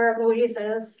 where Louise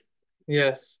is,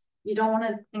 Yes. you don't wanna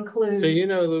So include, you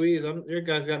know Louise, your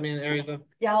guys got me in areas of.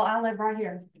 y'all, I live right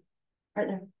here, right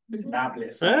there.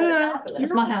 Monopolies. Ah,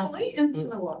 It's my house.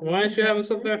 why don't you have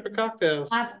us up there for cocktails?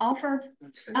 I've offered,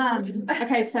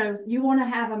 okay, so you wanna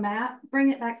have a map,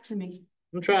 bring it back to me.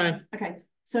 I'm trying. Okay,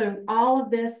 so all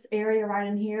of this area right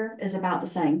in here is about the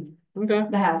same. Okay.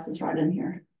 The house is right in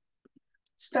here.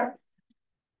 Start.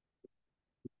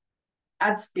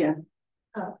 Yeah,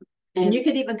 and you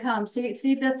could even come, see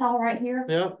this all right here?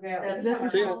 Yep. This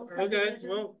is See, all- okay,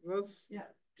 well, let's.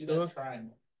 Do that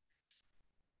triangle.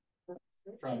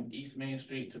 From East Main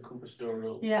Street to Cooper Store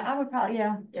Road. Yeah, I would probably,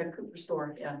 yeah. Yeah, Cooper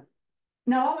Store, yeah.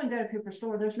 No, I wouldn't go to Cooper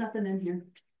Store. There's nothing in here.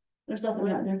 There's nothing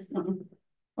right there.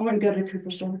 I wouldn't go to Cooper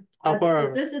Store. How far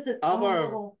over? This is its How own far over?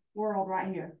 little world right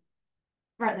here.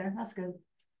 Right there, that's good.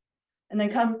 And then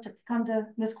come to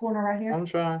this corner right here. I'm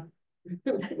trying.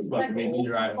 But maybe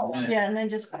drive a minute. Yeah, and then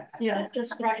just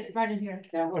right in here.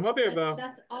 I'm up here, Bo.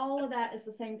 That's all of that is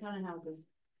the same kind of houses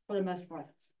for the most part.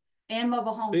 And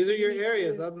mobile homes. These are your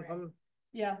areas. I'm.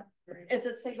 Yeah. Is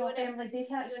it single family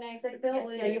detached? Stick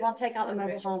built? Yeah, you want to take out the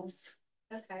mobile homes.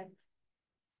 Okay.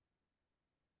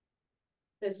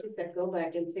 But she said, go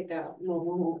back and take out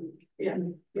mobile home. Yeah,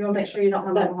 you want to make sure you don't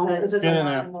have mobile homes. 'Cause there's a Get in lot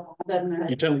there. of mobile homes in there.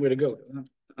 You tell me where to go. 'Cause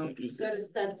I don't use Go to this.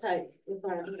 step type. I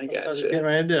That's got getting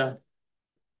ready to do.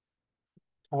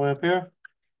 All the way up here.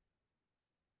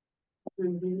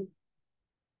 Mm-hmm.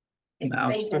 Now,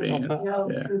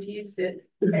 yeah. Confused it.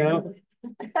 Yeah.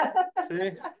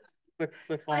 See?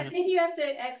 Click I on it. think you have to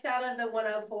X out of the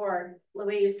 104,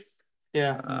 Louise.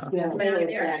 Yeah. Yeah.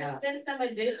 There have been some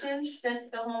additions since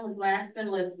the home was last been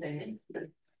listed.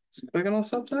 Clicking on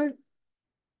subsite?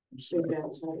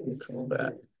 Go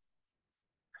back.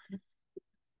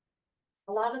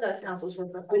 A lot of those houses were.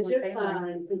 But you're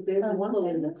fine, because there's a one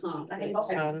in the comp.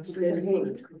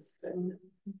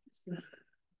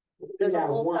 There's a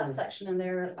little subsection in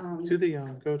there, To the,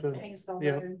 go to, Haynesville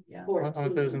yeah. Road, yeah. I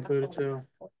want those included too.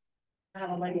 I have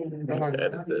a lady.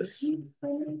 Edit this.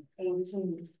 HAYAS.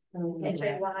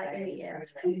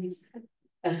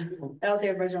 That was the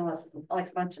original, it's like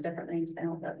a bunch of different names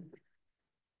now, but.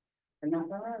 They're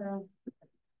not,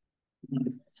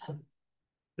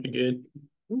 Pretty good.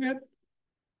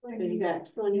 Okay. You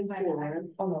got 24.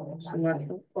 All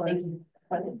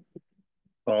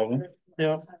of them.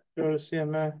 Yeah, go to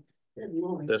CMA. Good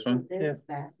Lord. This one? Yeah.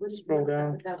 Fast. Which Scroll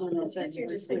down. that one is- Since you're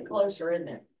just sitting closer in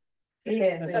there.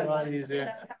 Yeah, That's so a lot that's easier.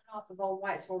 coming off of Old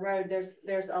Whitesville Road.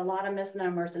 There's a lot of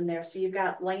misnomers in there. So you've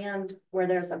got land where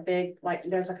there's a big, like,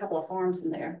 there's a couple of farms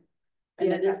in there. And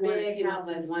Yeah, they've this got one big came out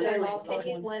like houses. one. So Like also-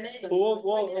 We'll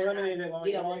eliminate it when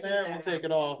we go on there, we'll take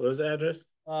it off. What was the address?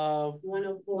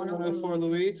 104. 104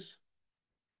 Louise.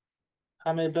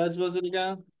 How many beds was it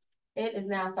again? It is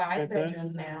now 5 Okay.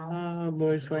 bedrooms now.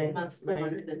 Louise Lane.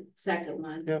 The second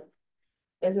one. Yep.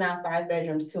 It's now 5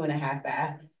 bedrooms, 2.5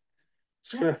 baths.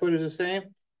 Square foot is the same,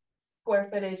 Square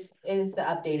footage is the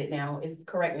updated now, is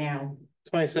correct now.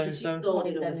 2077.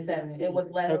 2077. It was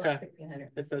less Okay. than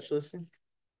 1,600. If that's listing,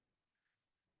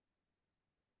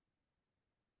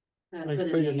 I like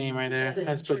put put it your in. name right there. Put-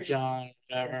 Let's put John,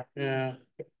 whatever. Yeah.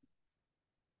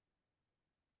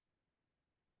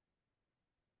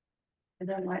 I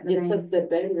don't like the You name. took the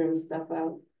bedroom stuff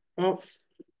out. Oh,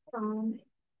 Um,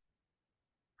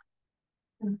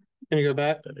 can you go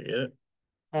back? Did I get it?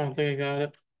 I don't think I got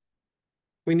it.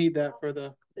 We need that for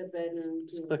the The bedroom.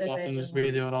 just too. click off and just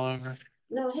redo it all over.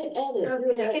 No, hit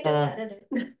edit.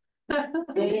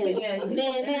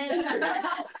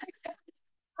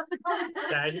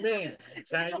 Tag him in,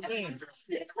 tag him in.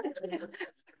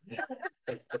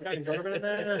 Got bourbon in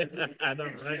there? I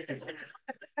don't, right?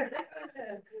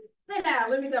 Sit down,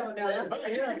 let me double down.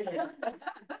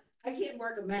 I can't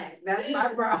work a Mac, that's my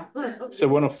problem. So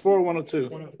 104, 102.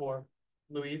 104.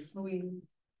 Louise, we,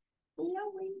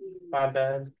 5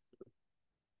 bed,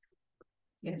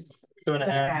 yes.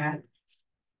 2.5.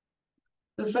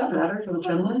 Does that matter to the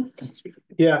gentleman?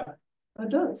 Yeah. It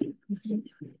does.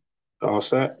 All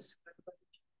set.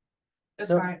 That's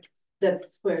Nope. right. The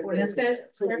square. That's good.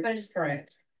 Square footage is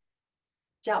correct.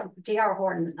 J.R.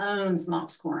 Horton owns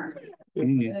Monk's Corner.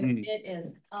 Mhm. It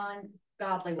is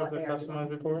ungodly what Got the they are customized doing.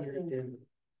 report?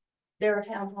 They're a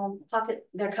townhome pocket,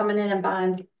 they're coming in and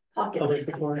buying pocket, Published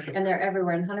report. and they're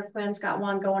everywhere, and Hunter Quinn's got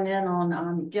one going in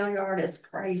on, Gilliard, it's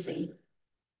crazy.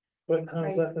 Putting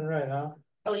homes left and right, huh?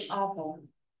 Oh, it's awful.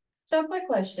 So quick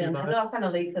question, You're I know I'm kind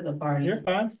of late to the party. You're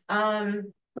fine.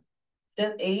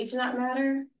 Does age not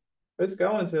matter? It's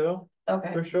going to,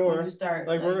 Okay. for sure. When you start.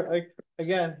 Like we're like,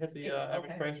 again, hit the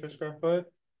average Okay. price per square foot,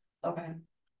 Okay.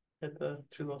 hit the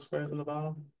 2 little squares on the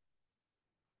bottom.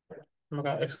 I'm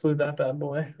gonna exclude that bad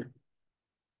boy.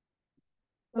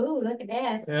 Ooh, look at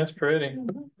that. Yeah, it's pretty.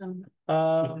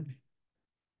 Um,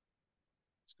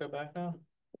 Let's go back now.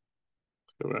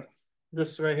 Correct.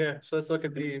 This right here. So let's look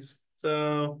at these.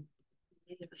 So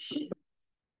You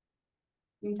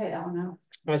can take that one out.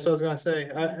 that's what I was gonna say.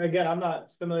 Again, I'm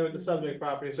not familiar with the subject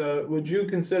property, so would you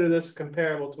consider this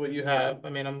comparable to what you have? I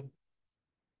mean,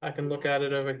 I can look at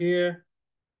it over here.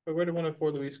 But where did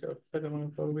 104 Luis go? I did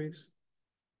 104 Luis.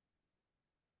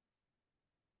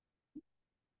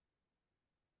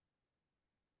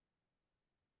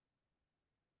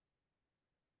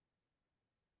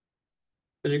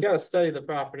 Cause you gotta study the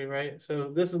property, right?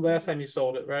 So this is the last time you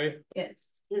sold it, right? Yes.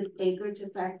 Is acreage a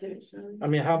factor? I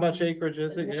mean, how much acreage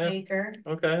is it? An Yeah, acre,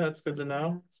 okay, that's good to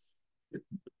know.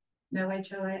 No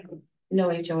HOA, no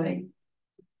HOA.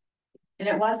 and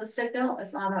it was a stick built,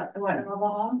 it's not a, what, a mobile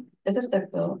home? It's a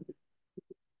step build.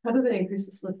 How do they increase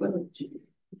the square footage?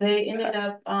 They ended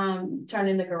up,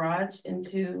 turning the garage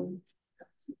into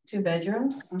 2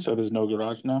 bedrooms. So there's no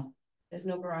garage now? There's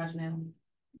no garage now.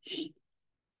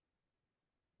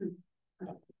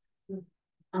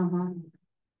 Uh-huh.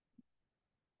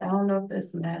 I don't know if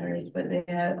this matters, but they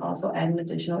had also added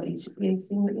additional HVAC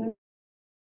with it.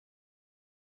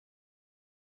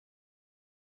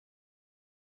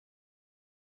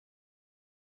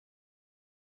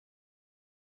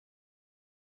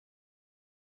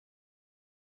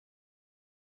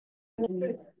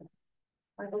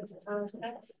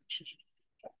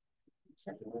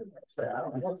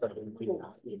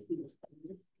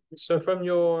 So from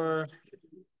your,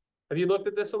 have you looked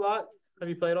at this a lot? Have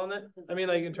you played on it? I mean,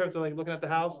 like in terms of like looking at the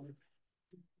house?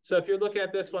 So if you're looking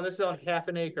at this one, this is on half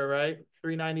an acre, right?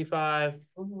 395,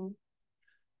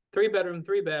 3 bedroom,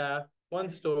 3 bath, 1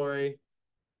 story.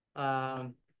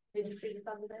 Did you see the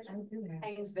subdivision?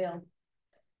 Haynesville.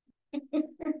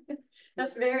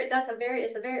 It's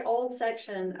a very old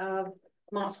section of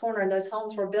Monk's Corner, and those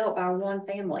homes were built by one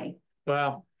family.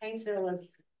 Wow, Haynesville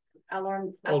is, I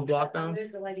learned. Old block I home?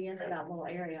 moved the lady into that little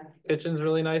area. kitchen's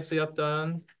really nicely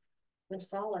updone. They're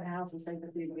solid houses, they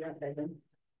could be updated.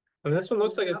 And this one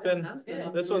looks like it's been, That's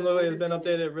good. this one literally has been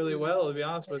updated really well, to be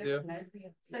honest with you.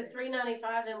 So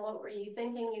 395, and what were you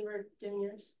thinking you were doing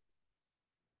yours?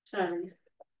 Sorry.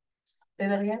 Say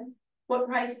that again? What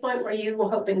price point were you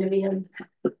hoping to be in?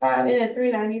 Yeah,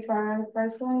 395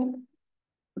 price point.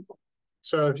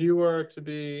 So if you were to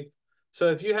be, so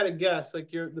if you had a guess, like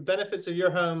the benefits of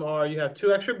your home are you have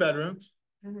 2 extra bedrooms.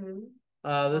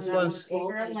 This one's,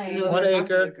 Acre of land. 1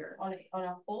 acre. On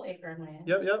a full acre of land.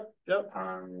 Yep.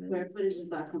 Square footage is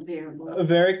not comparable. A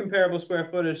very comparable square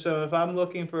footage. So if I'm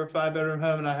looking for a 5-bedroom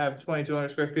home and I have 2,200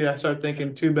 square feet, I start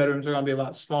thinking 2 bedrooms are gonna be a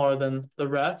lot smaller than the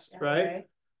rest, right?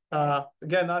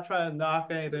 Again, not trying to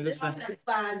knock anything, This just one has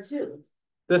 5 too.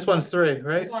 this one's 3,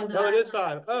 right? This one's No, it is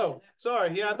 5. 5. Oh,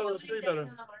 sorry. Yeah, I thought it was 3 Days on bedroom.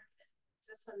 the market. Is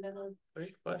this one better?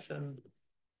 Great question.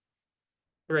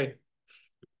 3.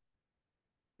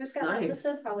 Just got like Nice.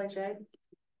 this probably, Jay.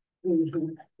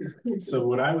 So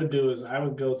what I would do is I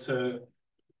would go to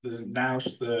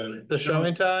the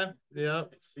showing time,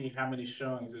 yep. see how many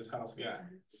showings this house got.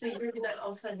 So you're gonna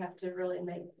also have to really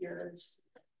make yours.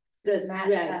 Cause, Match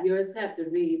right, that. yours have to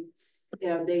read,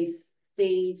 they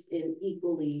staged in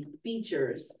equally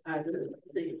features, are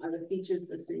the features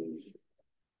the same?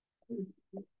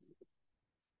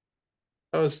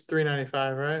 That was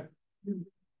 $3.95, right?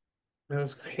 That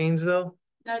was Haynesville.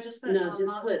 No, just put. No, on just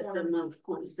Moncks put Corner. the month's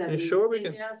point You 70. sure we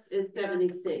can? Yes. It's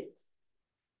 76.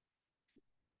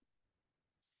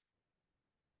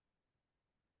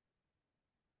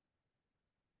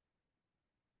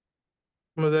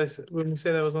 When we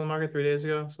say that was on the market 3 days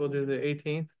ago, so we'll do the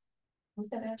 18th. What's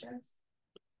that address?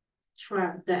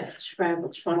 Traverse.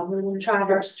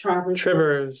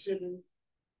 Trivers.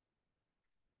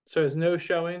 So there's no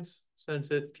showings since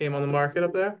it came on the market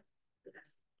up there.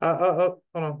 Hold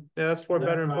on. Yeah, that's 4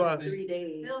 bedroom plus. 3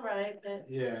 days. Still right, but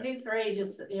Yeah, do 3,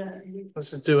 just, yeah.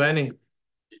 Let's just do any.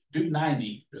 do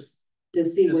 90, just To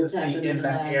see to what's see happening in in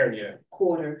that the area.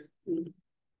 quarter.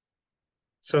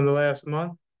 So in the last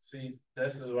month, See,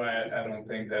 this is why I don't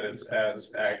think that it's as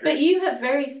But accurate. you have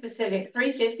very specific,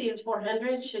 350 to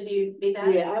 400, should you be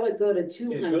that? Yeah, I would go to Yeah,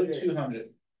 200. go 200.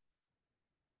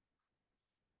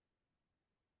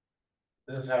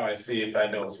 This is how I see if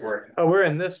I know it's working. oh, we're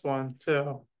in this one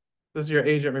too. This is your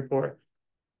agent report.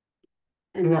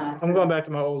 And, I'm going back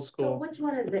to my old So school. which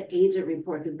one is the agent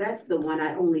report? Cause that's the one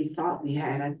I only thought we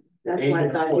had. That's why I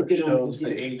Agent thought you report could only shows the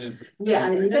do. agent. Yeah, I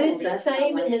know. But it's the that's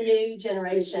same how in the I- new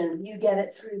generation, you get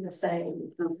it through the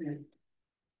same. Okay.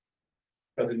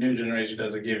 But the new generation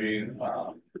doesn't give you,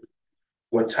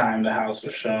 what time the house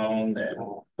was shown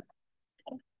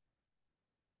and.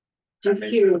 Just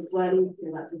curious, why do you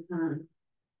feel like the time?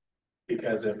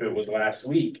 Because if it was last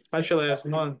week, Actually, last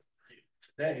month.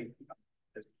 today.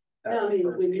 That's No, I the mean,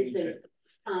 first when you say agent.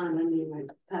 I mean like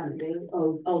time of day,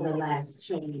 the last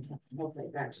showing. Okay,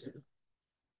 gotcha.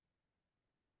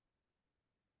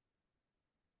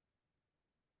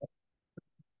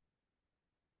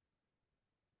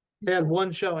 They had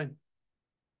one showing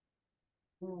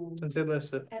since they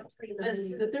listed.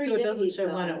 The 3 days doesn't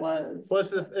show when it was. Well,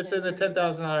 it's in the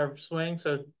 $10,000 swing,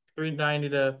 so 390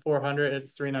 to 400.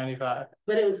 It's 395.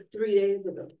 But it was 3 days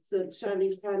ago, so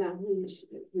Charlie's find out who you should,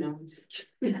 no, I'm just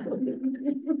kidding.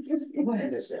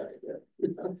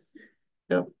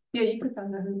 Yeah, you can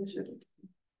find out who you should.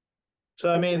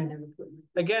 So I mean,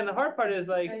 again, the hard part is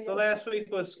like the last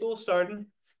week was school starting.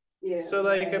 Yeah. So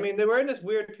like, I mean, they were in this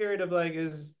weird period of like,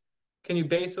 can you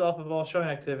base it off of all showing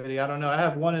activity? I don't know. I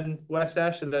have one in West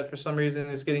Ashton that for some reason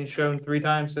is getting shown 3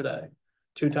 times today,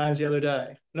 2 times the other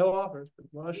day. No offers, but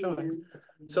a lot of showings.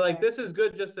 So like, this is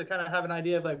good just to kind of have an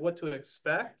idea of like what to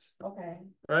expect, Okay.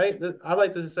 right? I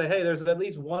like to say, hey, there's at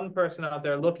least one person out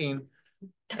there looking.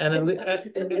 And at least,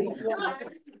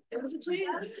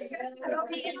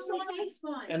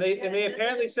 and they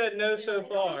apparently said no so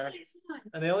far.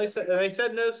 And they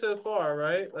said no so far,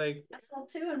 right? Like, I saw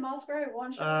 2 in Moss Grove,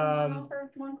 one showing, one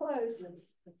offer, one close.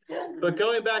 but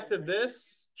going back to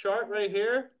this chart right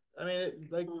here, I mean,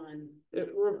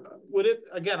 would it,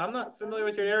 again, I'm not familiar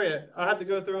with your area. I'll have to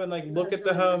go through and like look at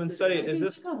the home and study it. Is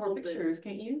this, More pictures,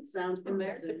 can't you? Sounds In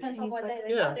there. promising. Depends on what day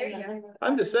they Yeah. got there, yeah.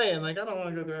 I'm just saying, like, I don't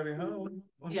want to go through every home.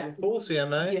 Yeah. Full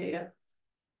CMA, Yeah.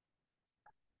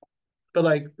 but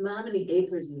like How many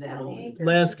acres is that?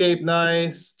 landscape,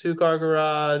 nice, 2-car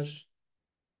garage.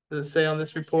 Does it say on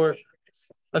this report?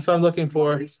 That's what I'm looking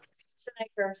for. It's an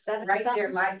acre, 7 right there,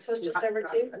 Mike, so it's just over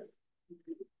 2.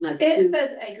 Like It 2.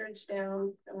 says acreage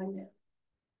down.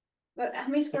 But how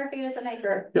many square feet is an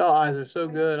acre? Y'all eyes are so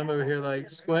good. I'm over here like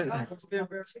squinting. What was it?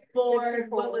 43,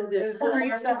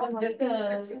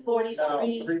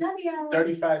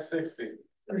 3560.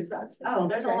 Oh,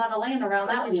 there's a lot of land around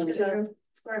that one, you could square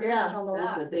footage on the That's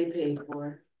lot. what they paid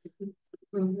for.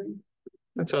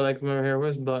 That's all I come over here.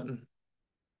 Where's Button?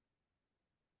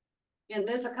 Yeah,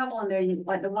 there's a couple in there,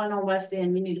 like the one on West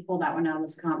End, you need to pull that one out of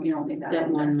this comp, you don't need that. That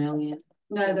in there. 1 million.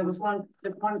 No, there was the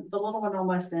little one on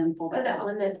West End, pull Or that that out.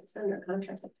 one that's under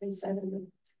contract at 370.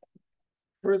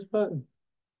 Where's Button?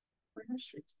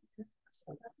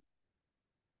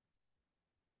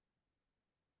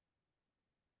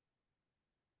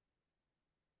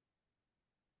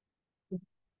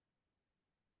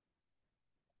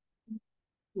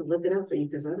 I'll look it up for you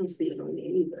because I don't see it on there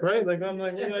either. Right? Like, I'm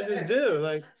like, what did I just do?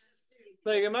 Like,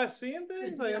 am I seeing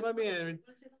things? Like, am I being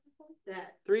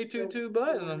That 322 the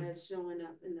Button? one that's showing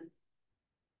up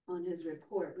on his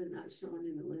report, but not showing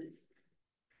in the list.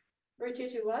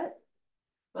 322 what?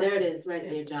 There it is, right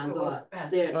there, John, go up.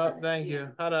 There. Oh, thank you.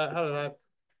 How did I?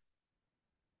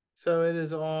 So it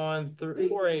is on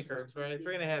 4 acres, right?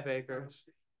 3.5 acres.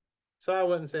 So I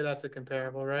wouldn't say that's a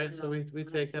comparable, right? So we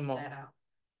take him off.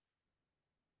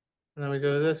 And then we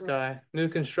go to this guy, new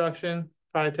construction,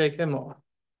 probably take him off.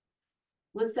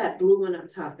 What's that blue one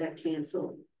up top that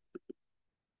canceled?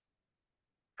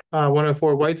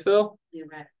 104 Whitesville, You're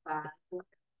right,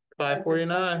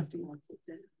 549.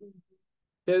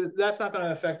 That's not gonna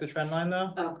affect the trend line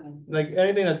though. Okay. Like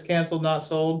anything that's canceled, not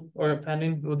sold, or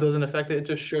pending, well, doesn't affect it. It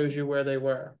just shows you where they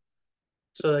were.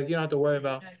 So like you don't have to worry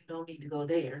about. You don't need to go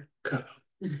there.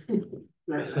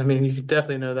 Right. I mean, you should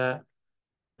definitely know that.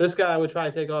 This guy I would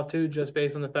probably take off too, just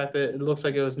based on the fact that it looks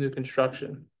like it was new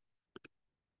construction.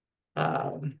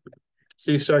 So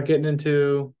you start getting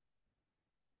into.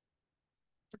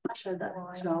 I showed that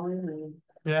one.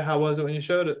 Yeah, how was it when you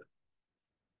showed it?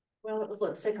 Well, it was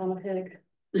lipstick on a pig.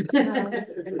 If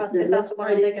that's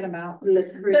what I'm thinking about.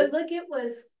 But look, it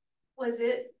was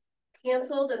it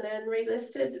canceled and then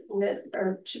relisted,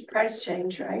 or price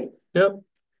change, right? Yep.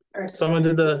 Or Someone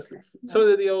did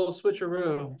the old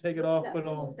switcheroo, take it off, put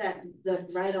on. The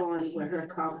right on where her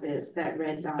cough is, that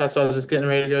red dot. That's what I was just getting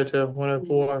ready to go to,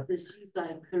 104. So she's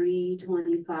like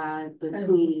 325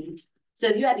 between. So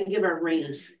if you had to give her a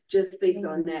range, just based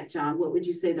on that, John, what would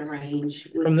you say the range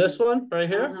would From be? this one right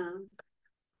here? Uh-huh.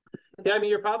 Yeah, I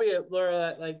mean, you're probably at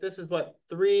Laura, like this is what,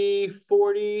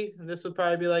 340, and this would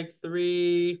probably be like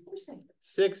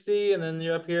 360, and then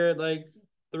you're up here at like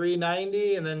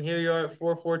 390, and then here you are at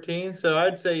 414. So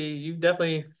I'd say you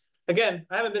definitely, again,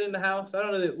 I haven't been in the house. I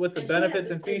don't know what the benefits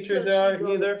and features are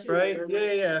either, right?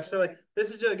 Yeah. So like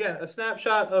this is just again a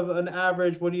snapshot of an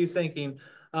average. What are you thinking?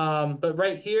 But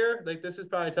right here, like this is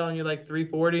probably telling you like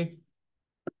 340,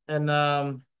 and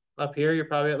up here you're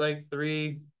probably at like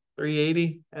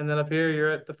 380, and then up here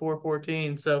you're at the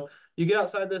 414. So you get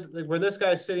outside this, like where this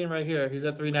guy's sitting right here, he's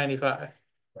at 395.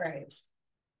 Right.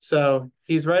 So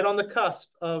he's right on the cusp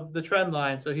of the trend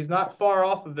line. So he's not far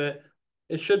off of it.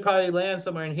 It should probably land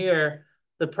somewhere in here.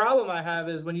 The problem I have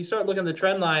is when you start looking at the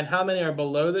trend line, how many are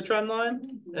below the trend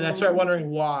line? And I start wondering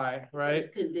why,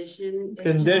 right? Condition's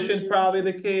probably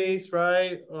the case,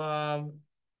 right?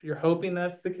 You're hoping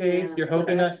that's the case. Yeah, You're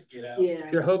hoping that's Yeah.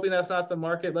 not the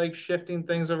market like shifting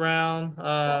things around.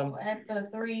 So at the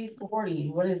 340,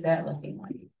 what is that looking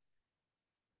like?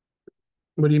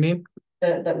 What do you mean?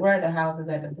 The where the house is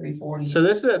at the 340. So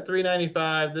this is at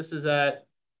 395. This is at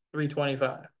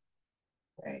 325.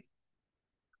 Right.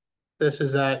 This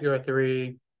is at your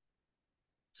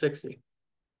 360.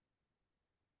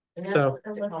 So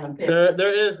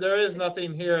there is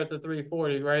nothing here at the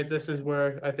 340, right? This is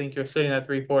where I think you're sitting at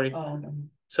 340. Oh, okay.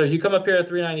 So you come up here at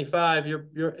 395,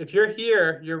 if you're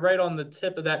here, you're right on the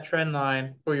tip of that trend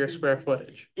line for your square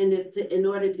footage. And in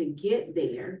order to get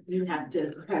there, you have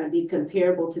to kind of be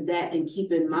comparable to that and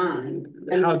keep in mind.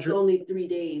 And it's only 3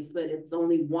 days, but it's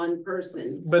only one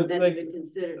person But that like, even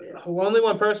considered it. Only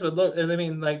one person would look, and I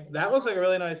mean, like that looks like a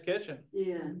really nice kitchen.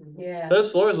 Yeah.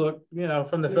 Those floors look,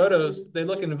 from the photos, they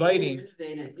look inviting.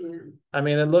 I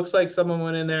mean, it looks like someone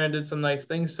went in there and did some nice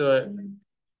things to it.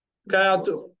 Kind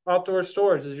of outdoor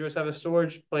storage. Does yours have a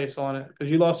storage place on it?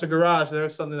 Because you lost a garage.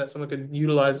 There's something that someone could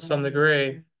utilize to some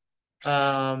degree.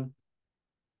 I'm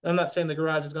not saying the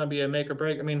garage is going to be a make or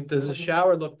break. I mean, does the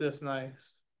shower look this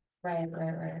nice? Right.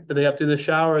 Did they updo the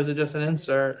shower? Or is it just an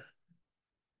insert?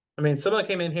 I mean, someone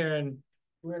came in here and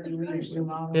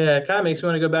yeah, it kind of makes me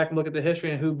want to go back and look at the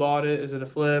history and who bought it. Is it a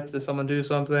flip? Did someone do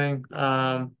something? But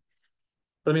I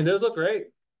mean, those look great.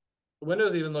 The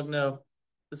windows even look new.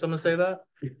 Did someone say that?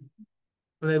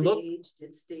 When they look,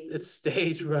 it's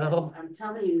staged well. I'm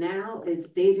telling you now,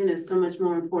 staging is so much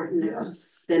more important than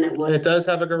it was. And it does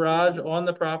have a garage on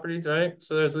the property, right?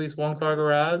 So there's at least one car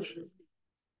garage.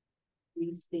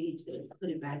 Restaged it, put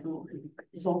it back on.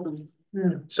 It's awesome.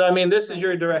 So I mean, this is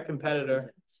your direct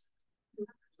competitor.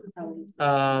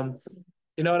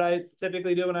 You know what I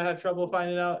typically do when I have trouble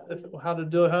finding out how to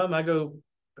do a home? I go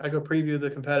preview the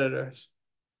competitors.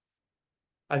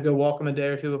 I go walk them a day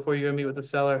or two before you go meet with the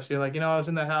seller. So you're like, I was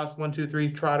in that house,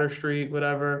 123 Trotter Street,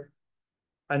 whatever.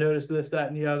 I noticed this, that,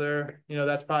 and the other.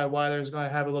 That's probably why there's going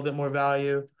to have a little bit more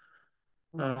value.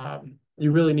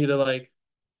 You really need to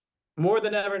more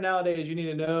than ever nowadays, you need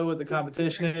to know what the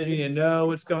competition is. You need to know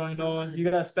what's going on. You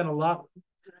got to spend a lot.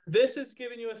 This is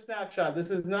giving you a snapshot.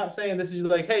 This is not saying this is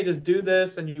like, hey, just do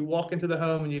this and you walk into the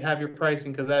home and you have your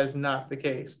pricing, because that is not the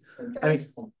case. I mean,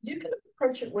 you can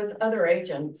approach it with other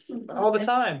agents all the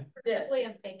time. that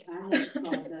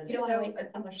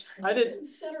I did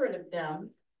considerate of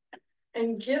them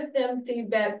and give them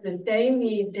feedback that they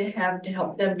need to have to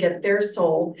help them get theirs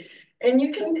sold. And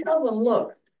you can tell them,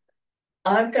 look,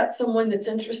 I've got someone that's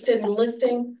interested in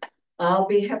listing. I'll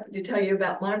be happy to tell you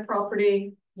about my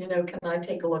property, you know, can I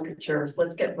take a look at yours?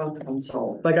 Let's get both of them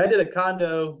sold. Like I did a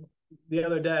condo the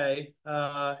other day,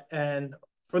 and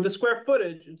for the square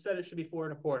footage, instead it should be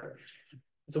 4.25.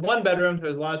 It's a 1 bedroom.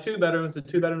 There's a lot of 2 bedrooms. The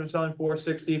 2 bedrooms are selling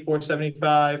 460,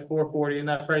 475, 440 in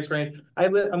that price range.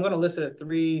 I'm going to list it at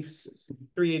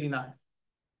 389.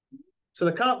 So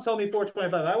the comp told me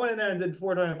 425. I went in there and did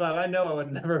 425. I know I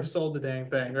would never have sold the dang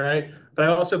thing, right? But I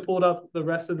also pulled up the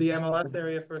rest of the MLS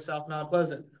area for South Mount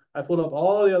Pleasant. I pulled up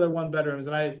all the other 1 bedrooms,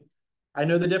 and I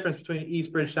know the difference between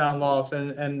East Bridgetown Lofts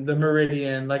and the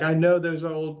Meridian. Like I know those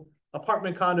old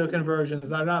apartment condo conversions.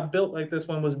 They're not built like this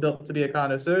one was built to be a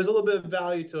condo. So there's a little bit of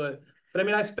value to it. But I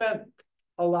mean, I spent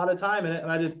a lot of time in it,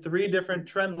 and I did 3 different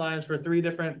trend lines for 3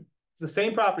 different, the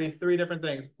same property, 3 different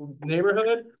things: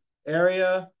 neighborhood,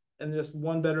 area, and just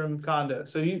 1 bedroom condo.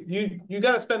 So you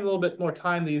got to spend a little bit more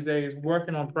time these days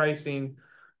working on pricing.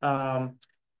 And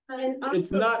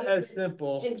It's also not as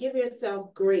simple. And give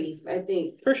yourself grace, I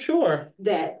think, For sure.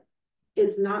 that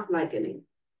it's not like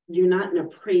you're not an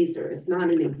appraiser. It's not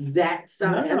an exact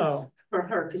science No. for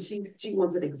her, because she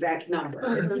wants an exact number.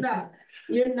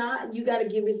 You're not, you gotta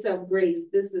give yourself grace.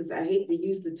 This is, I hate to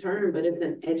use the term, but it's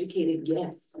an educated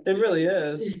guess. It really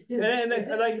is.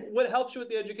 And like what helps you with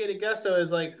the educated guess though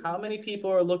is like how many people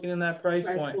are looking in that price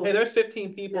point. Hey, there's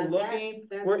 15 people looking.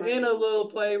 We're in a little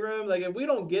playroom. Like if we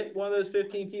don't get one of those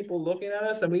 15 people looking at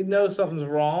us and we know something's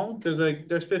wrong,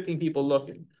 there's 15 people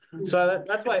looking. So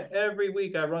that's why every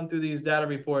week I run through these data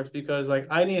reports, because like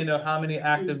I need to know how many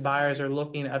active buyers are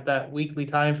looking at that weekly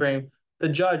time frame to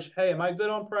judge, hey, am I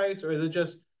good on price, or is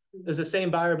the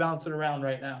same buyer bouncing around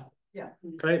right now? Yeah.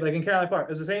 Right, like in Caroline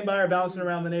Park, is the same buyer bouncing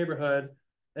around the neighborhood.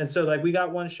 And so like we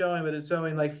got one showing, but it's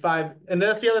showing like 5, and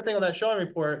that's the other thing on that showing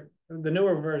report, the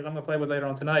newer version I'm gonna play with later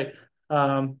on tonight.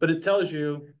 But it tells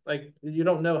you, like, you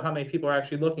don't know how many people are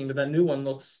actually looking, but that new one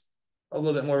looks a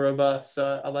little bit more robust.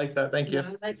 So I like that. Thank you.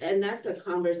 And that's a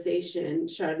conversation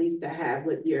Charlize to have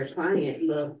with your client.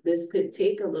 Look, this could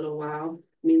take a little while.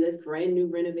 I mean, this brand new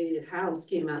renovated house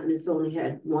came out and it's only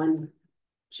had 1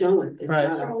 showing. It's Right.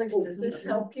 Charlize, does this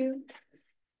help you?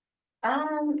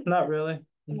 Not really.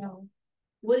 No.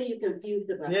 What are you confused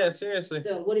about? Yeah, seriously.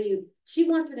 So what she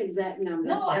wants an exact number.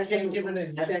 No, I can't give an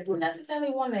exact. don't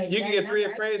necessarily want to. You can get 3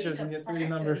 appraisers and get 3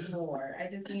 numbers. More. I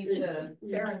just need to,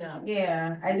 Fair enough.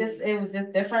 yeah, it was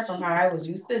just different from how I was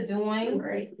used to doing.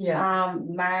 Right, yeah.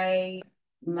 My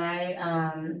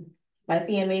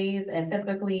CMAs, and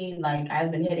typically, like,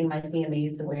 I've been hitting my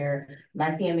CMAs to where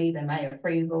my CMAs and my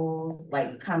appraisals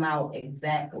like come out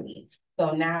exactly.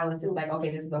 So now it's just like,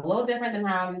 okay, this is a little different than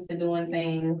how I'm used to doing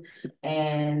things,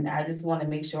 and I just want to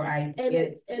make sure I And get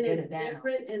it's it down.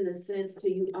 different in the sense too,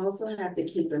 you also have to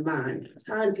keep in mind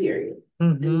time period.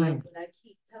 Mhm. And like what I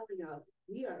keep telling y'all,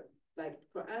 we are, like,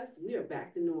 for us, we are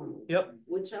back to normal. Yep.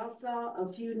 What y'all saw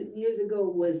a few years ago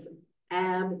was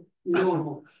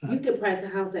abnormal. You could price a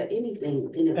house at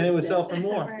anything and And it would sell for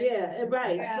more. Yeah,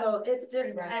 right. Yeah. So it's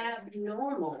just Right.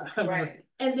 abnormal. Right.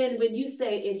 And then when you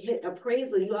say it hit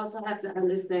appraisal, you also have to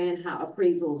understand how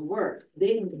appraisals work.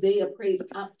 They appraise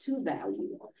up to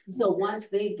value. So once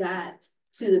they got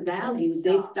to the value,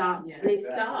 they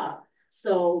stop.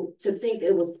 So to think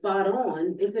it was spot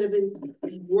on, it could have been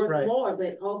worth Right. more,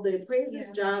 but all the appraiser's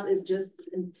job is just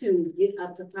to get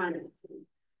up to financing.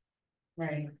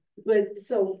 Right. But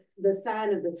so the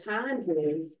sign of the times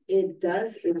is it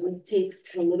just takes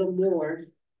a little more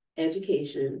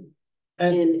education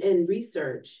and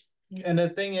research. And the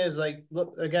thing is, like,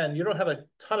 look, again, you don't have a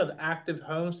ton of active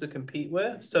homes to compete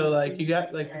with. So like you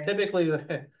got like Right. typically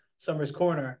Summers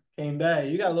Corner, Cane Bay,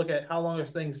 you gotta look at how long are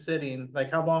things sitting, like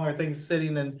how long are things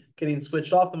sitting and getting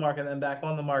switched off the market and then back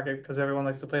on the market, because everyone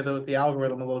likes to play with the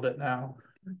algorithm a little bit now.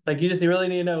 Like you just really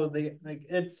need to know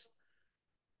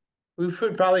we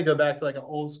should probably go back to like an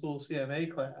old school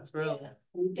CMA class, really.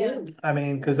 We do. I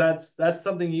mean, because that's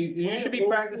something you should be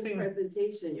practicing.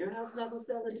 Presentation, your house not gonna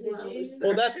sell in 2 hours.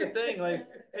 Well, that's the thing, like,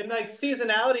 and like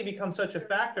seasonality becomes such a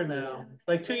factor now.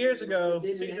 Like 2 years ago,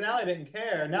 seasonality didn't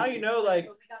care. Now you know, like,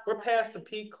 we're past the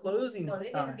peak closing No,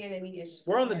 they time. didn't get any issue.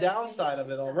 We're on the downside of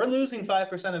it all. We're losing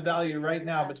 5% of value right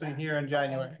now between here and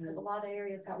January. There's a lot of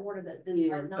areas got water that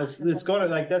Yeah. are not. It's going to,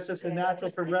 like, that's just a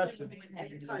natural progression.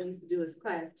 Anton used to do his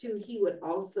class too. He would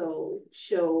also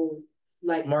show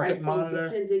like Market pricing monitor.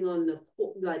 depending on the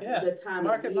Yeah, the time.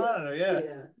 Market of year. monitor,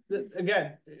 yeah.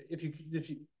 Again, if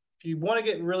you want to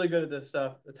get really good at this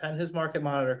stuff, attend his market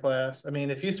monitor class. I mean,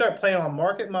 if you start playing on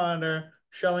market monitor,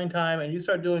 showing time, and you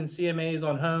start doing CMAs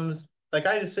on homes, like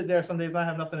I just sit there some days and I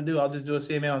have nothing to do. I'll just do a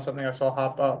CMA on something I saw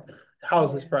hop up. How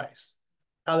is this price?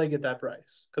 How they get that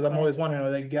price? Because I'm always wondering,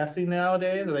 are they guessing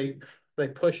nowadays?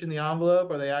 like pushing the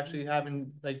envelope? Are they actually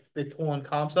having, like, they pulling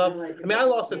comps up? I mean, I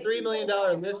lost a $3 million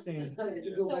listing, So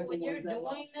when you're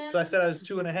doing so I said I was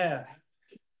 2.5.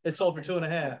 It sold for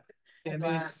 2.5.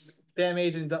 Damn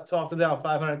agent talked about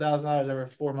 $500,000 over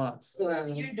 4 months. So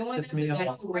when you're doing Pissed me it,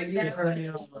 off. like, you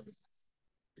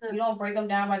don't break them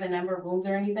down by the number of rooms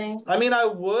or anything? I mean, I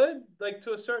would, like,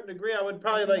 to a certain degree, I would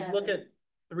probably like look at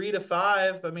 3 to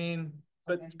 5. I mean,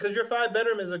 but because your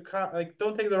 5-bedroom is like,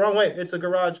 don't take it the wrong way, it's a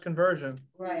garage conversion.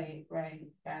 Right,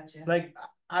 gotcha. Like,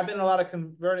 I've been in a lot of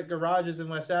converted garages in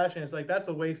West Ashland. It's like, that's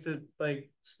a wasted, like,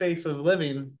 space of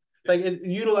living. Like, it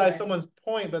utilize someone's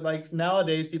point, but like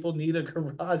nowadays people need a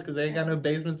garage because they ain't got no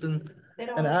basements and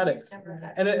attics.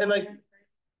 And like,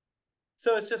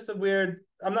 so it's just a weird,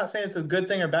 I'm not saying it's a good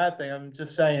thing or bad thing. I'm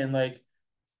just saying, like,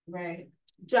 Right.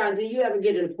 John, do you ever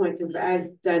get to the point, because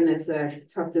I've done this, I've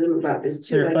talked to them about this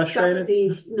too. You're like some frustrated? of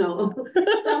these, no,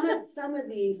 some of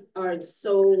these are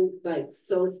so, like,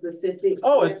 so specific.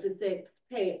 Oh, You have it's- to say,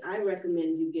 hey, I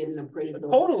recommend you get an appraisal.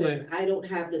 Totally. I don't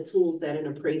have the tools that an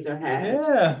appraiser has.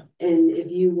 yeah. And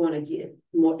if you want to get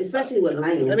more, especially with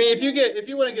land. I mean, if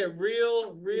you want to get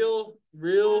real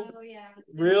Oh, yeah.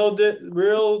 real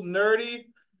nerdy,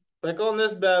 click on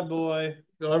this bad boy,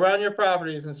 go around your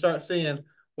properties and start seeing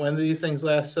when these things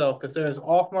last sell, because there's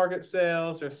off-market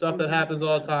sales, there's stuff that happens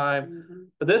all the time.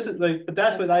 But this is like, but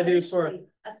that's what I do for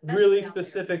really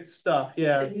specific stuff,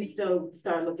 yeah. You still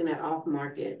start looking at off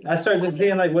market. I started just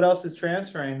seeing like what else is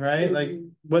transferring, right? Like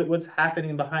what's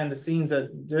happening behind the scenes, that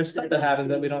there's stuff that happens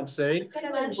that we don't see, Could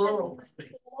I mention pool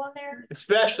on there?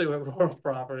 especially with rural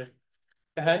property.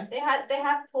 Go ahead. They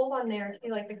have pools on there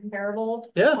too, like the comparables.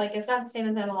 Yeah. Like, it's not the same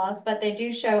as MLS, but they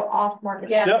do show off market.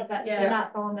 Yeah. values that Yeah. They're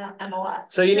not selling the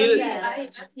MLS. So you need it, I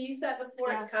used that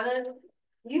before, it's kind of.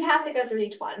 You have to go through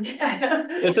each one.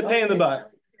 it's a pain in the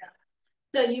butt.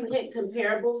 So you hit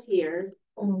comparables here,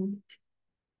 Mhm.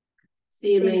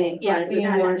 CMA. Yeah,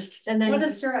 report. and then. What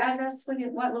is your address,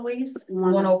 what, Louise?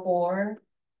 104.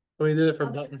 We did it for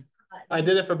button. I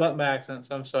did it for button by accident,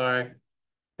 so I'm sorry.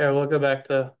 Here, we'll go back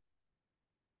to,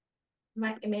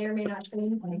 It may or may not show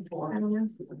you. I don't know.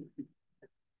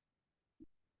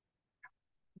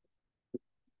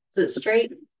 Is it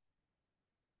straight?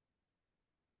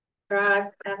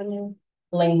 Drive, avenue?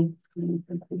 Lane.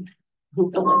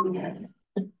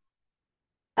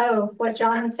 Oh, what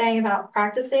John was saying about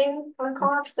practicing on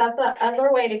comps, that's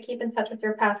another way to keep in touch with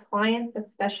your past clients,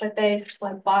 especially if they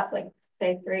like bought, like,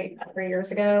 say 3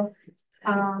 years ago.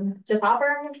 Just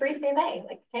offer them a free CMA,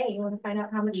 like, hey, you want to find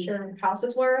out how much your house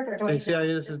is worth, or? so you see how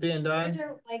this is being done?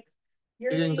 Like, You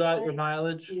can go out your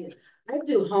mileage. I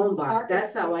do home bot,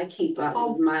 that's how I keep up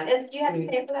with my, Do you have to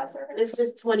pay for that service? it's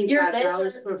just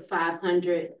 $25 for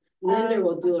 500. Lender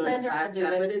will do it on Lender will 5 do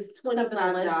job, it. but it's Some of the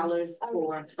 $25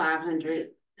 for 500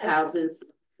 houses.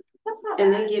 That's not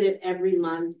And bad. they get it every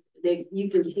month. You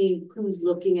can see who's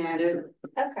looking at it.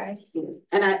 Okay.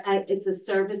 And it's a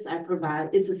service I provide.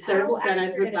 It's a service that I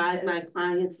accurate is provide it? my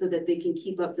clients so that they can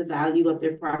keep up the value of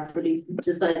their property.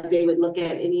 Just like they would look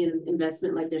at any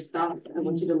investment, like their stocks. I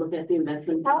want you to look at the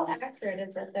investment. How accurate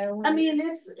is it though? I mean,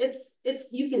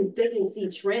 they can see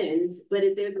trends, but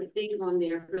if there's a thing on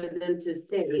there for them to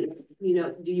say, do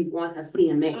you want a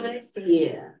CMA? I see.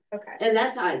 Yeah. Okay. And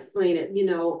that's how I explain it,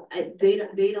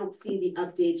 they don't see the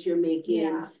updates you're making.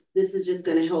 Yeah. This is just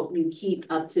gonna help you keep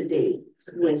up to date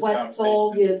with. What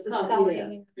sold? Yes,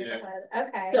 Selling. Yeah.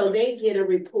 Okay. So they get a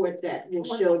report that will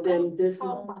show them this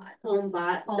Homebot.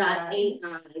 homebot.ai,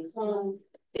 home,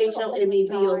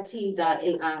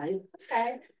 HOMEBOT.ai.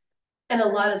 Okay. And a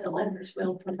lot of the lenders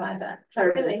will provide that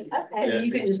Really? service. Okay. And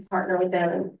you can just partner with them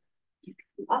and.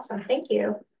 Awesome. Thank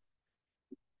you.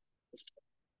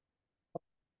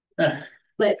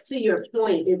 But to your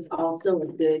point, it's also a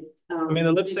good. I mean,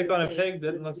 the lipstick on a pig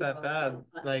didn't look that bad.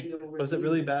 Like, was it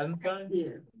really bad inside? Yeah.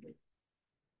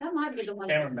 That might be the one.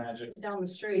 Camera magic. Down the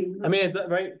street. I mean,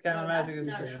 right, Camera No, Magic is.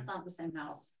 that's not the same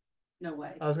house. No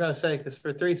way. I was gonna say, because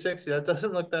for 360, that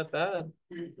doesn't look that bad.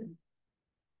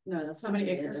 No, that's. How many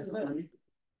acres is it?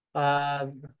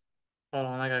 Hold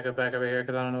on, I gotta go back over here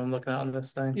because I don't know what I'm looking at on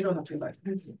this thing. You don't have to like.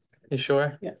 You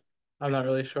sure? Yeah. I'm not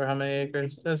really sure how many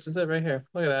acres. This is it right here.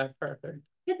 Look at that, perfect.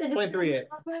 0.38.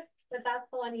 But that's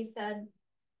the one you said,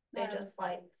 they just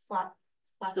like slap.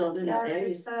 Filled in Yeah,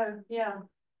 there. So, yeah.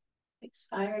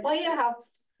 Expired. well, you know how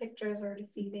pictures are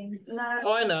deceiving.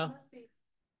 Oh, I know.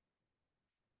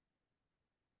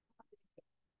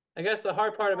 I guess the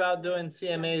hard part about doing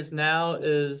CMAs now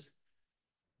is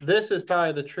this is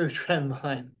probably the true trend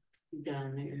line.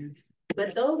 Down there.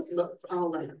 But those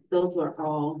those were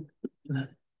all.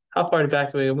 How far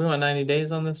back do we went 90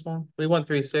 days on this one? We went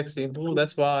 360. Ooh,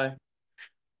 that's why.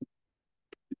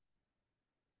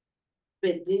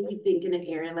 But do you think in an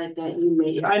area like that, you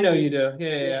may? I know you do,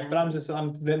 yeah, but I'm just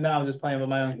playing with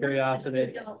my own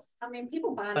curiosity. I mean,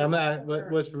 people buy. I'm not,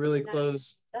 what's really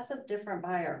close, That's a different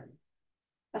buyer.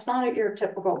 That's not your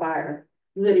typical buyer.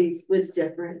 What's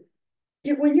different?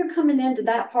 When you're coming into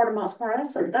that part of Moss Corner,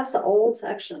 that's the old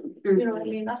section. You know what I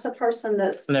mean? That's a person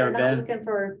that's, Never they're not been. looking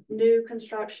for new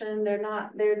construction.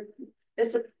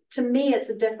 To me, it's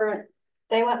a different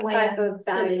They want type land. of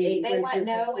value. They want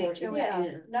no Yeah,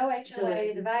 HOA. no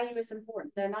HOA, the value is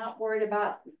important. They're not worried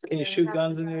about. can you shoot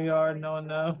guns in your yard, no one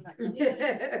know?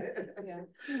 Yeah,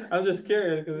 I'm just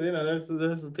curious, cause you know,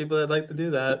 there's people that like to do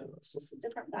that. it's just a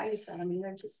different value set. I mean,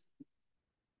 they're just.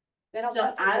 They don't.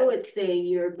 So I would say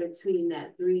you're between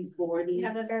that 340 You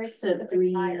have a very to specific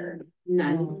buyer.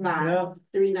 395, Yeah.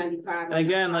 395. And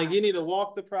again, like you need to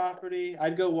walk the property,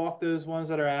 I'd go walk those ones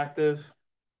that are active.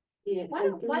 Yeah,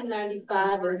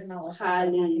 395 is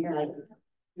highly like.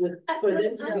 For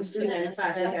them to do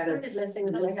 395, they gotta. Missing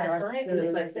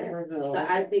the So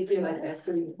I think you're like that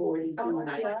 340,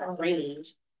 395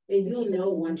 range. And you'll know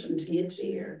once you get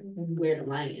there where to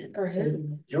land.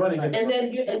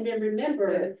 And then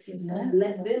remember,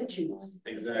 let them choose.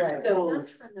 Exactly. So,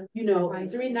 you know,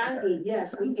 390,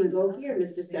 yes, we can go here,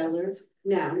 Mr. Sellers.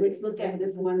 Now, let's look at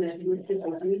this one that's listed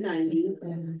for 390.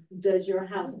 Does your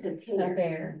house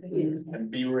compare? Yes. And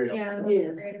be real. Yeah.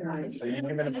 Yes. So you're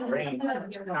giving them a range.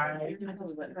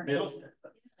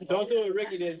 Don't do what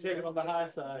Ricky did, take it on the high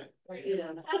side. Yeah.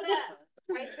 Have that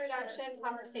price reduction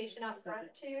conversation up front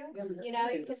too, you know,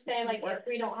 you can say like, if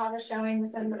we don't have a showing,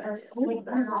 then or we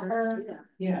can offer.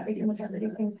 Yeah. We can look at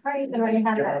reducing price and already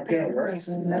have that.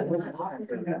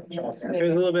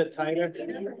 Here's a little bit tighter.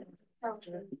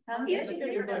 Yeah, she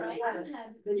said you're gonna-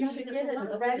 You should get it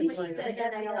already. She said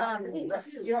that, you don't have to.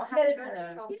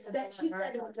 That she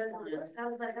said it was done. I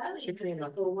was like, oh.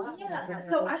 Yeah,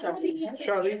 so I should see.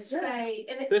 Charlize, Right,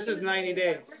 and this is 90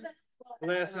 days,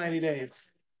 last 90 days.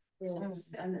 So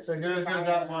goes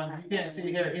that one, you can't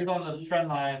see here, he's on the trend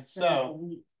line, so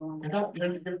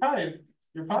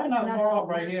you're probably not far off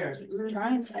right here.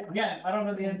 Again, I don't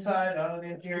know the inside, I don't know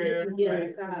the interior.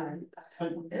 Right?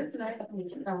 It's nice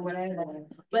from what I know.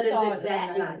 But it's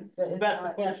exactly. That's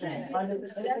the question.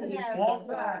 Walk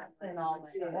back,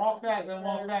 walk back, then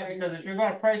walk back, because if you're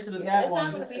gonna price it at that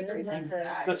one,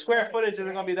 the square footage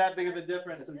isn't gonna be that big of a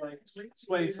difference to like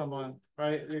sway someone,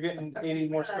 right? You're getting 80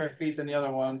 more square feet than the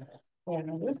other one. Yeah,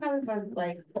 we probably was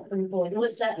like 340.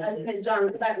 What's that? Okay, John,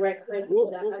 look back right quick.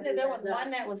 There was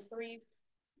one that was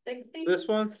 360. This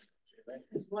one?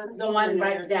 The one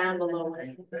right down below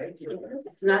it.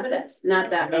 It's not that, not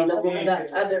that one, the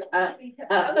other,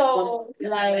 So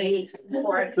like,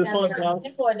 for This one,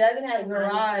 example, it doesn't have a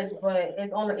garage, but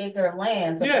it's on an acre of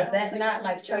land, so Yeah. that's not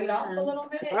like trade off a little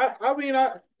bit? I mean,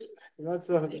 that's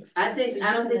a. I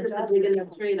don't think it's a big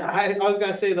enough trade-off. I was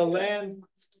gonna say the land,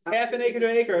 half an acre to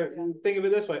an acre, think of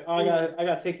it this way, oh, I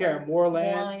gotta take care of more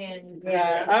land.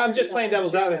 Yeah. I'm just playing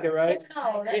devil's advocate, right?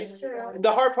 No, that's true.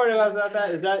 The hard part about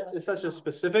that is it's such a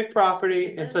specific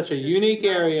property in such a unique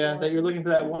area that you're looking for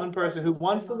that one person who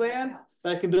wants the land,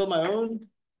 that can build my own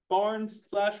barns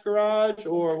 / garage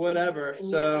or whatever,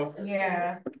 so.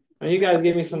 Yeah. And you guys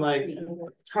give me some like,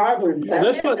 Harbor.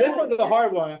 this one's a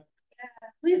hard one.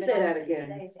 Please say that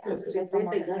again.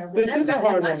 This is a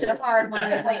hard one. A hard one.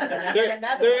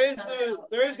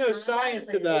 There is no science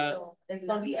to that. It's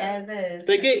gonna be as is.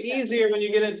 They get easier when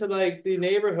you get into like the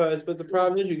neighborhoods, but the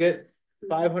problem is you get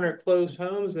 500 closed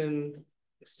homes in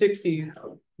 60,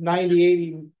 90,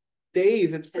 80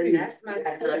 days. It's pretty. That's my.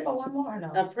 One more,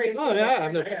 no. Oh, yeah,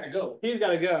 he's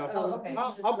gotta go. Oh, okay.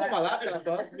 I'll put my laptop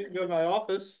up. You can go to my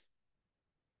office.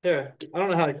 Here, I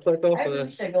don't know how to click off I of really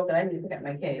this. should go, but I need to pick up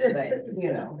my kids, but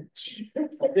you know.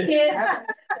 Yeah.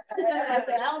 I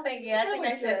don't think, I think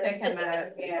I should pick him up,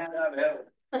 yeah.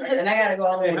 And I gotta go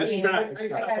all the way to King, I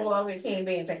gotta go all the way to King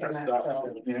B and pick him up,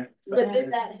 so. But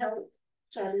did that help?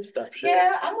 Charlie?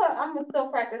 Yeah, I'm gonna still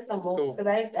practice some more, Cool. cause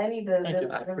I need to Thank you.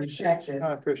 just I practice.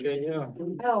 appreciate you.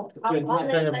 Oh, Good point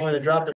to drop it.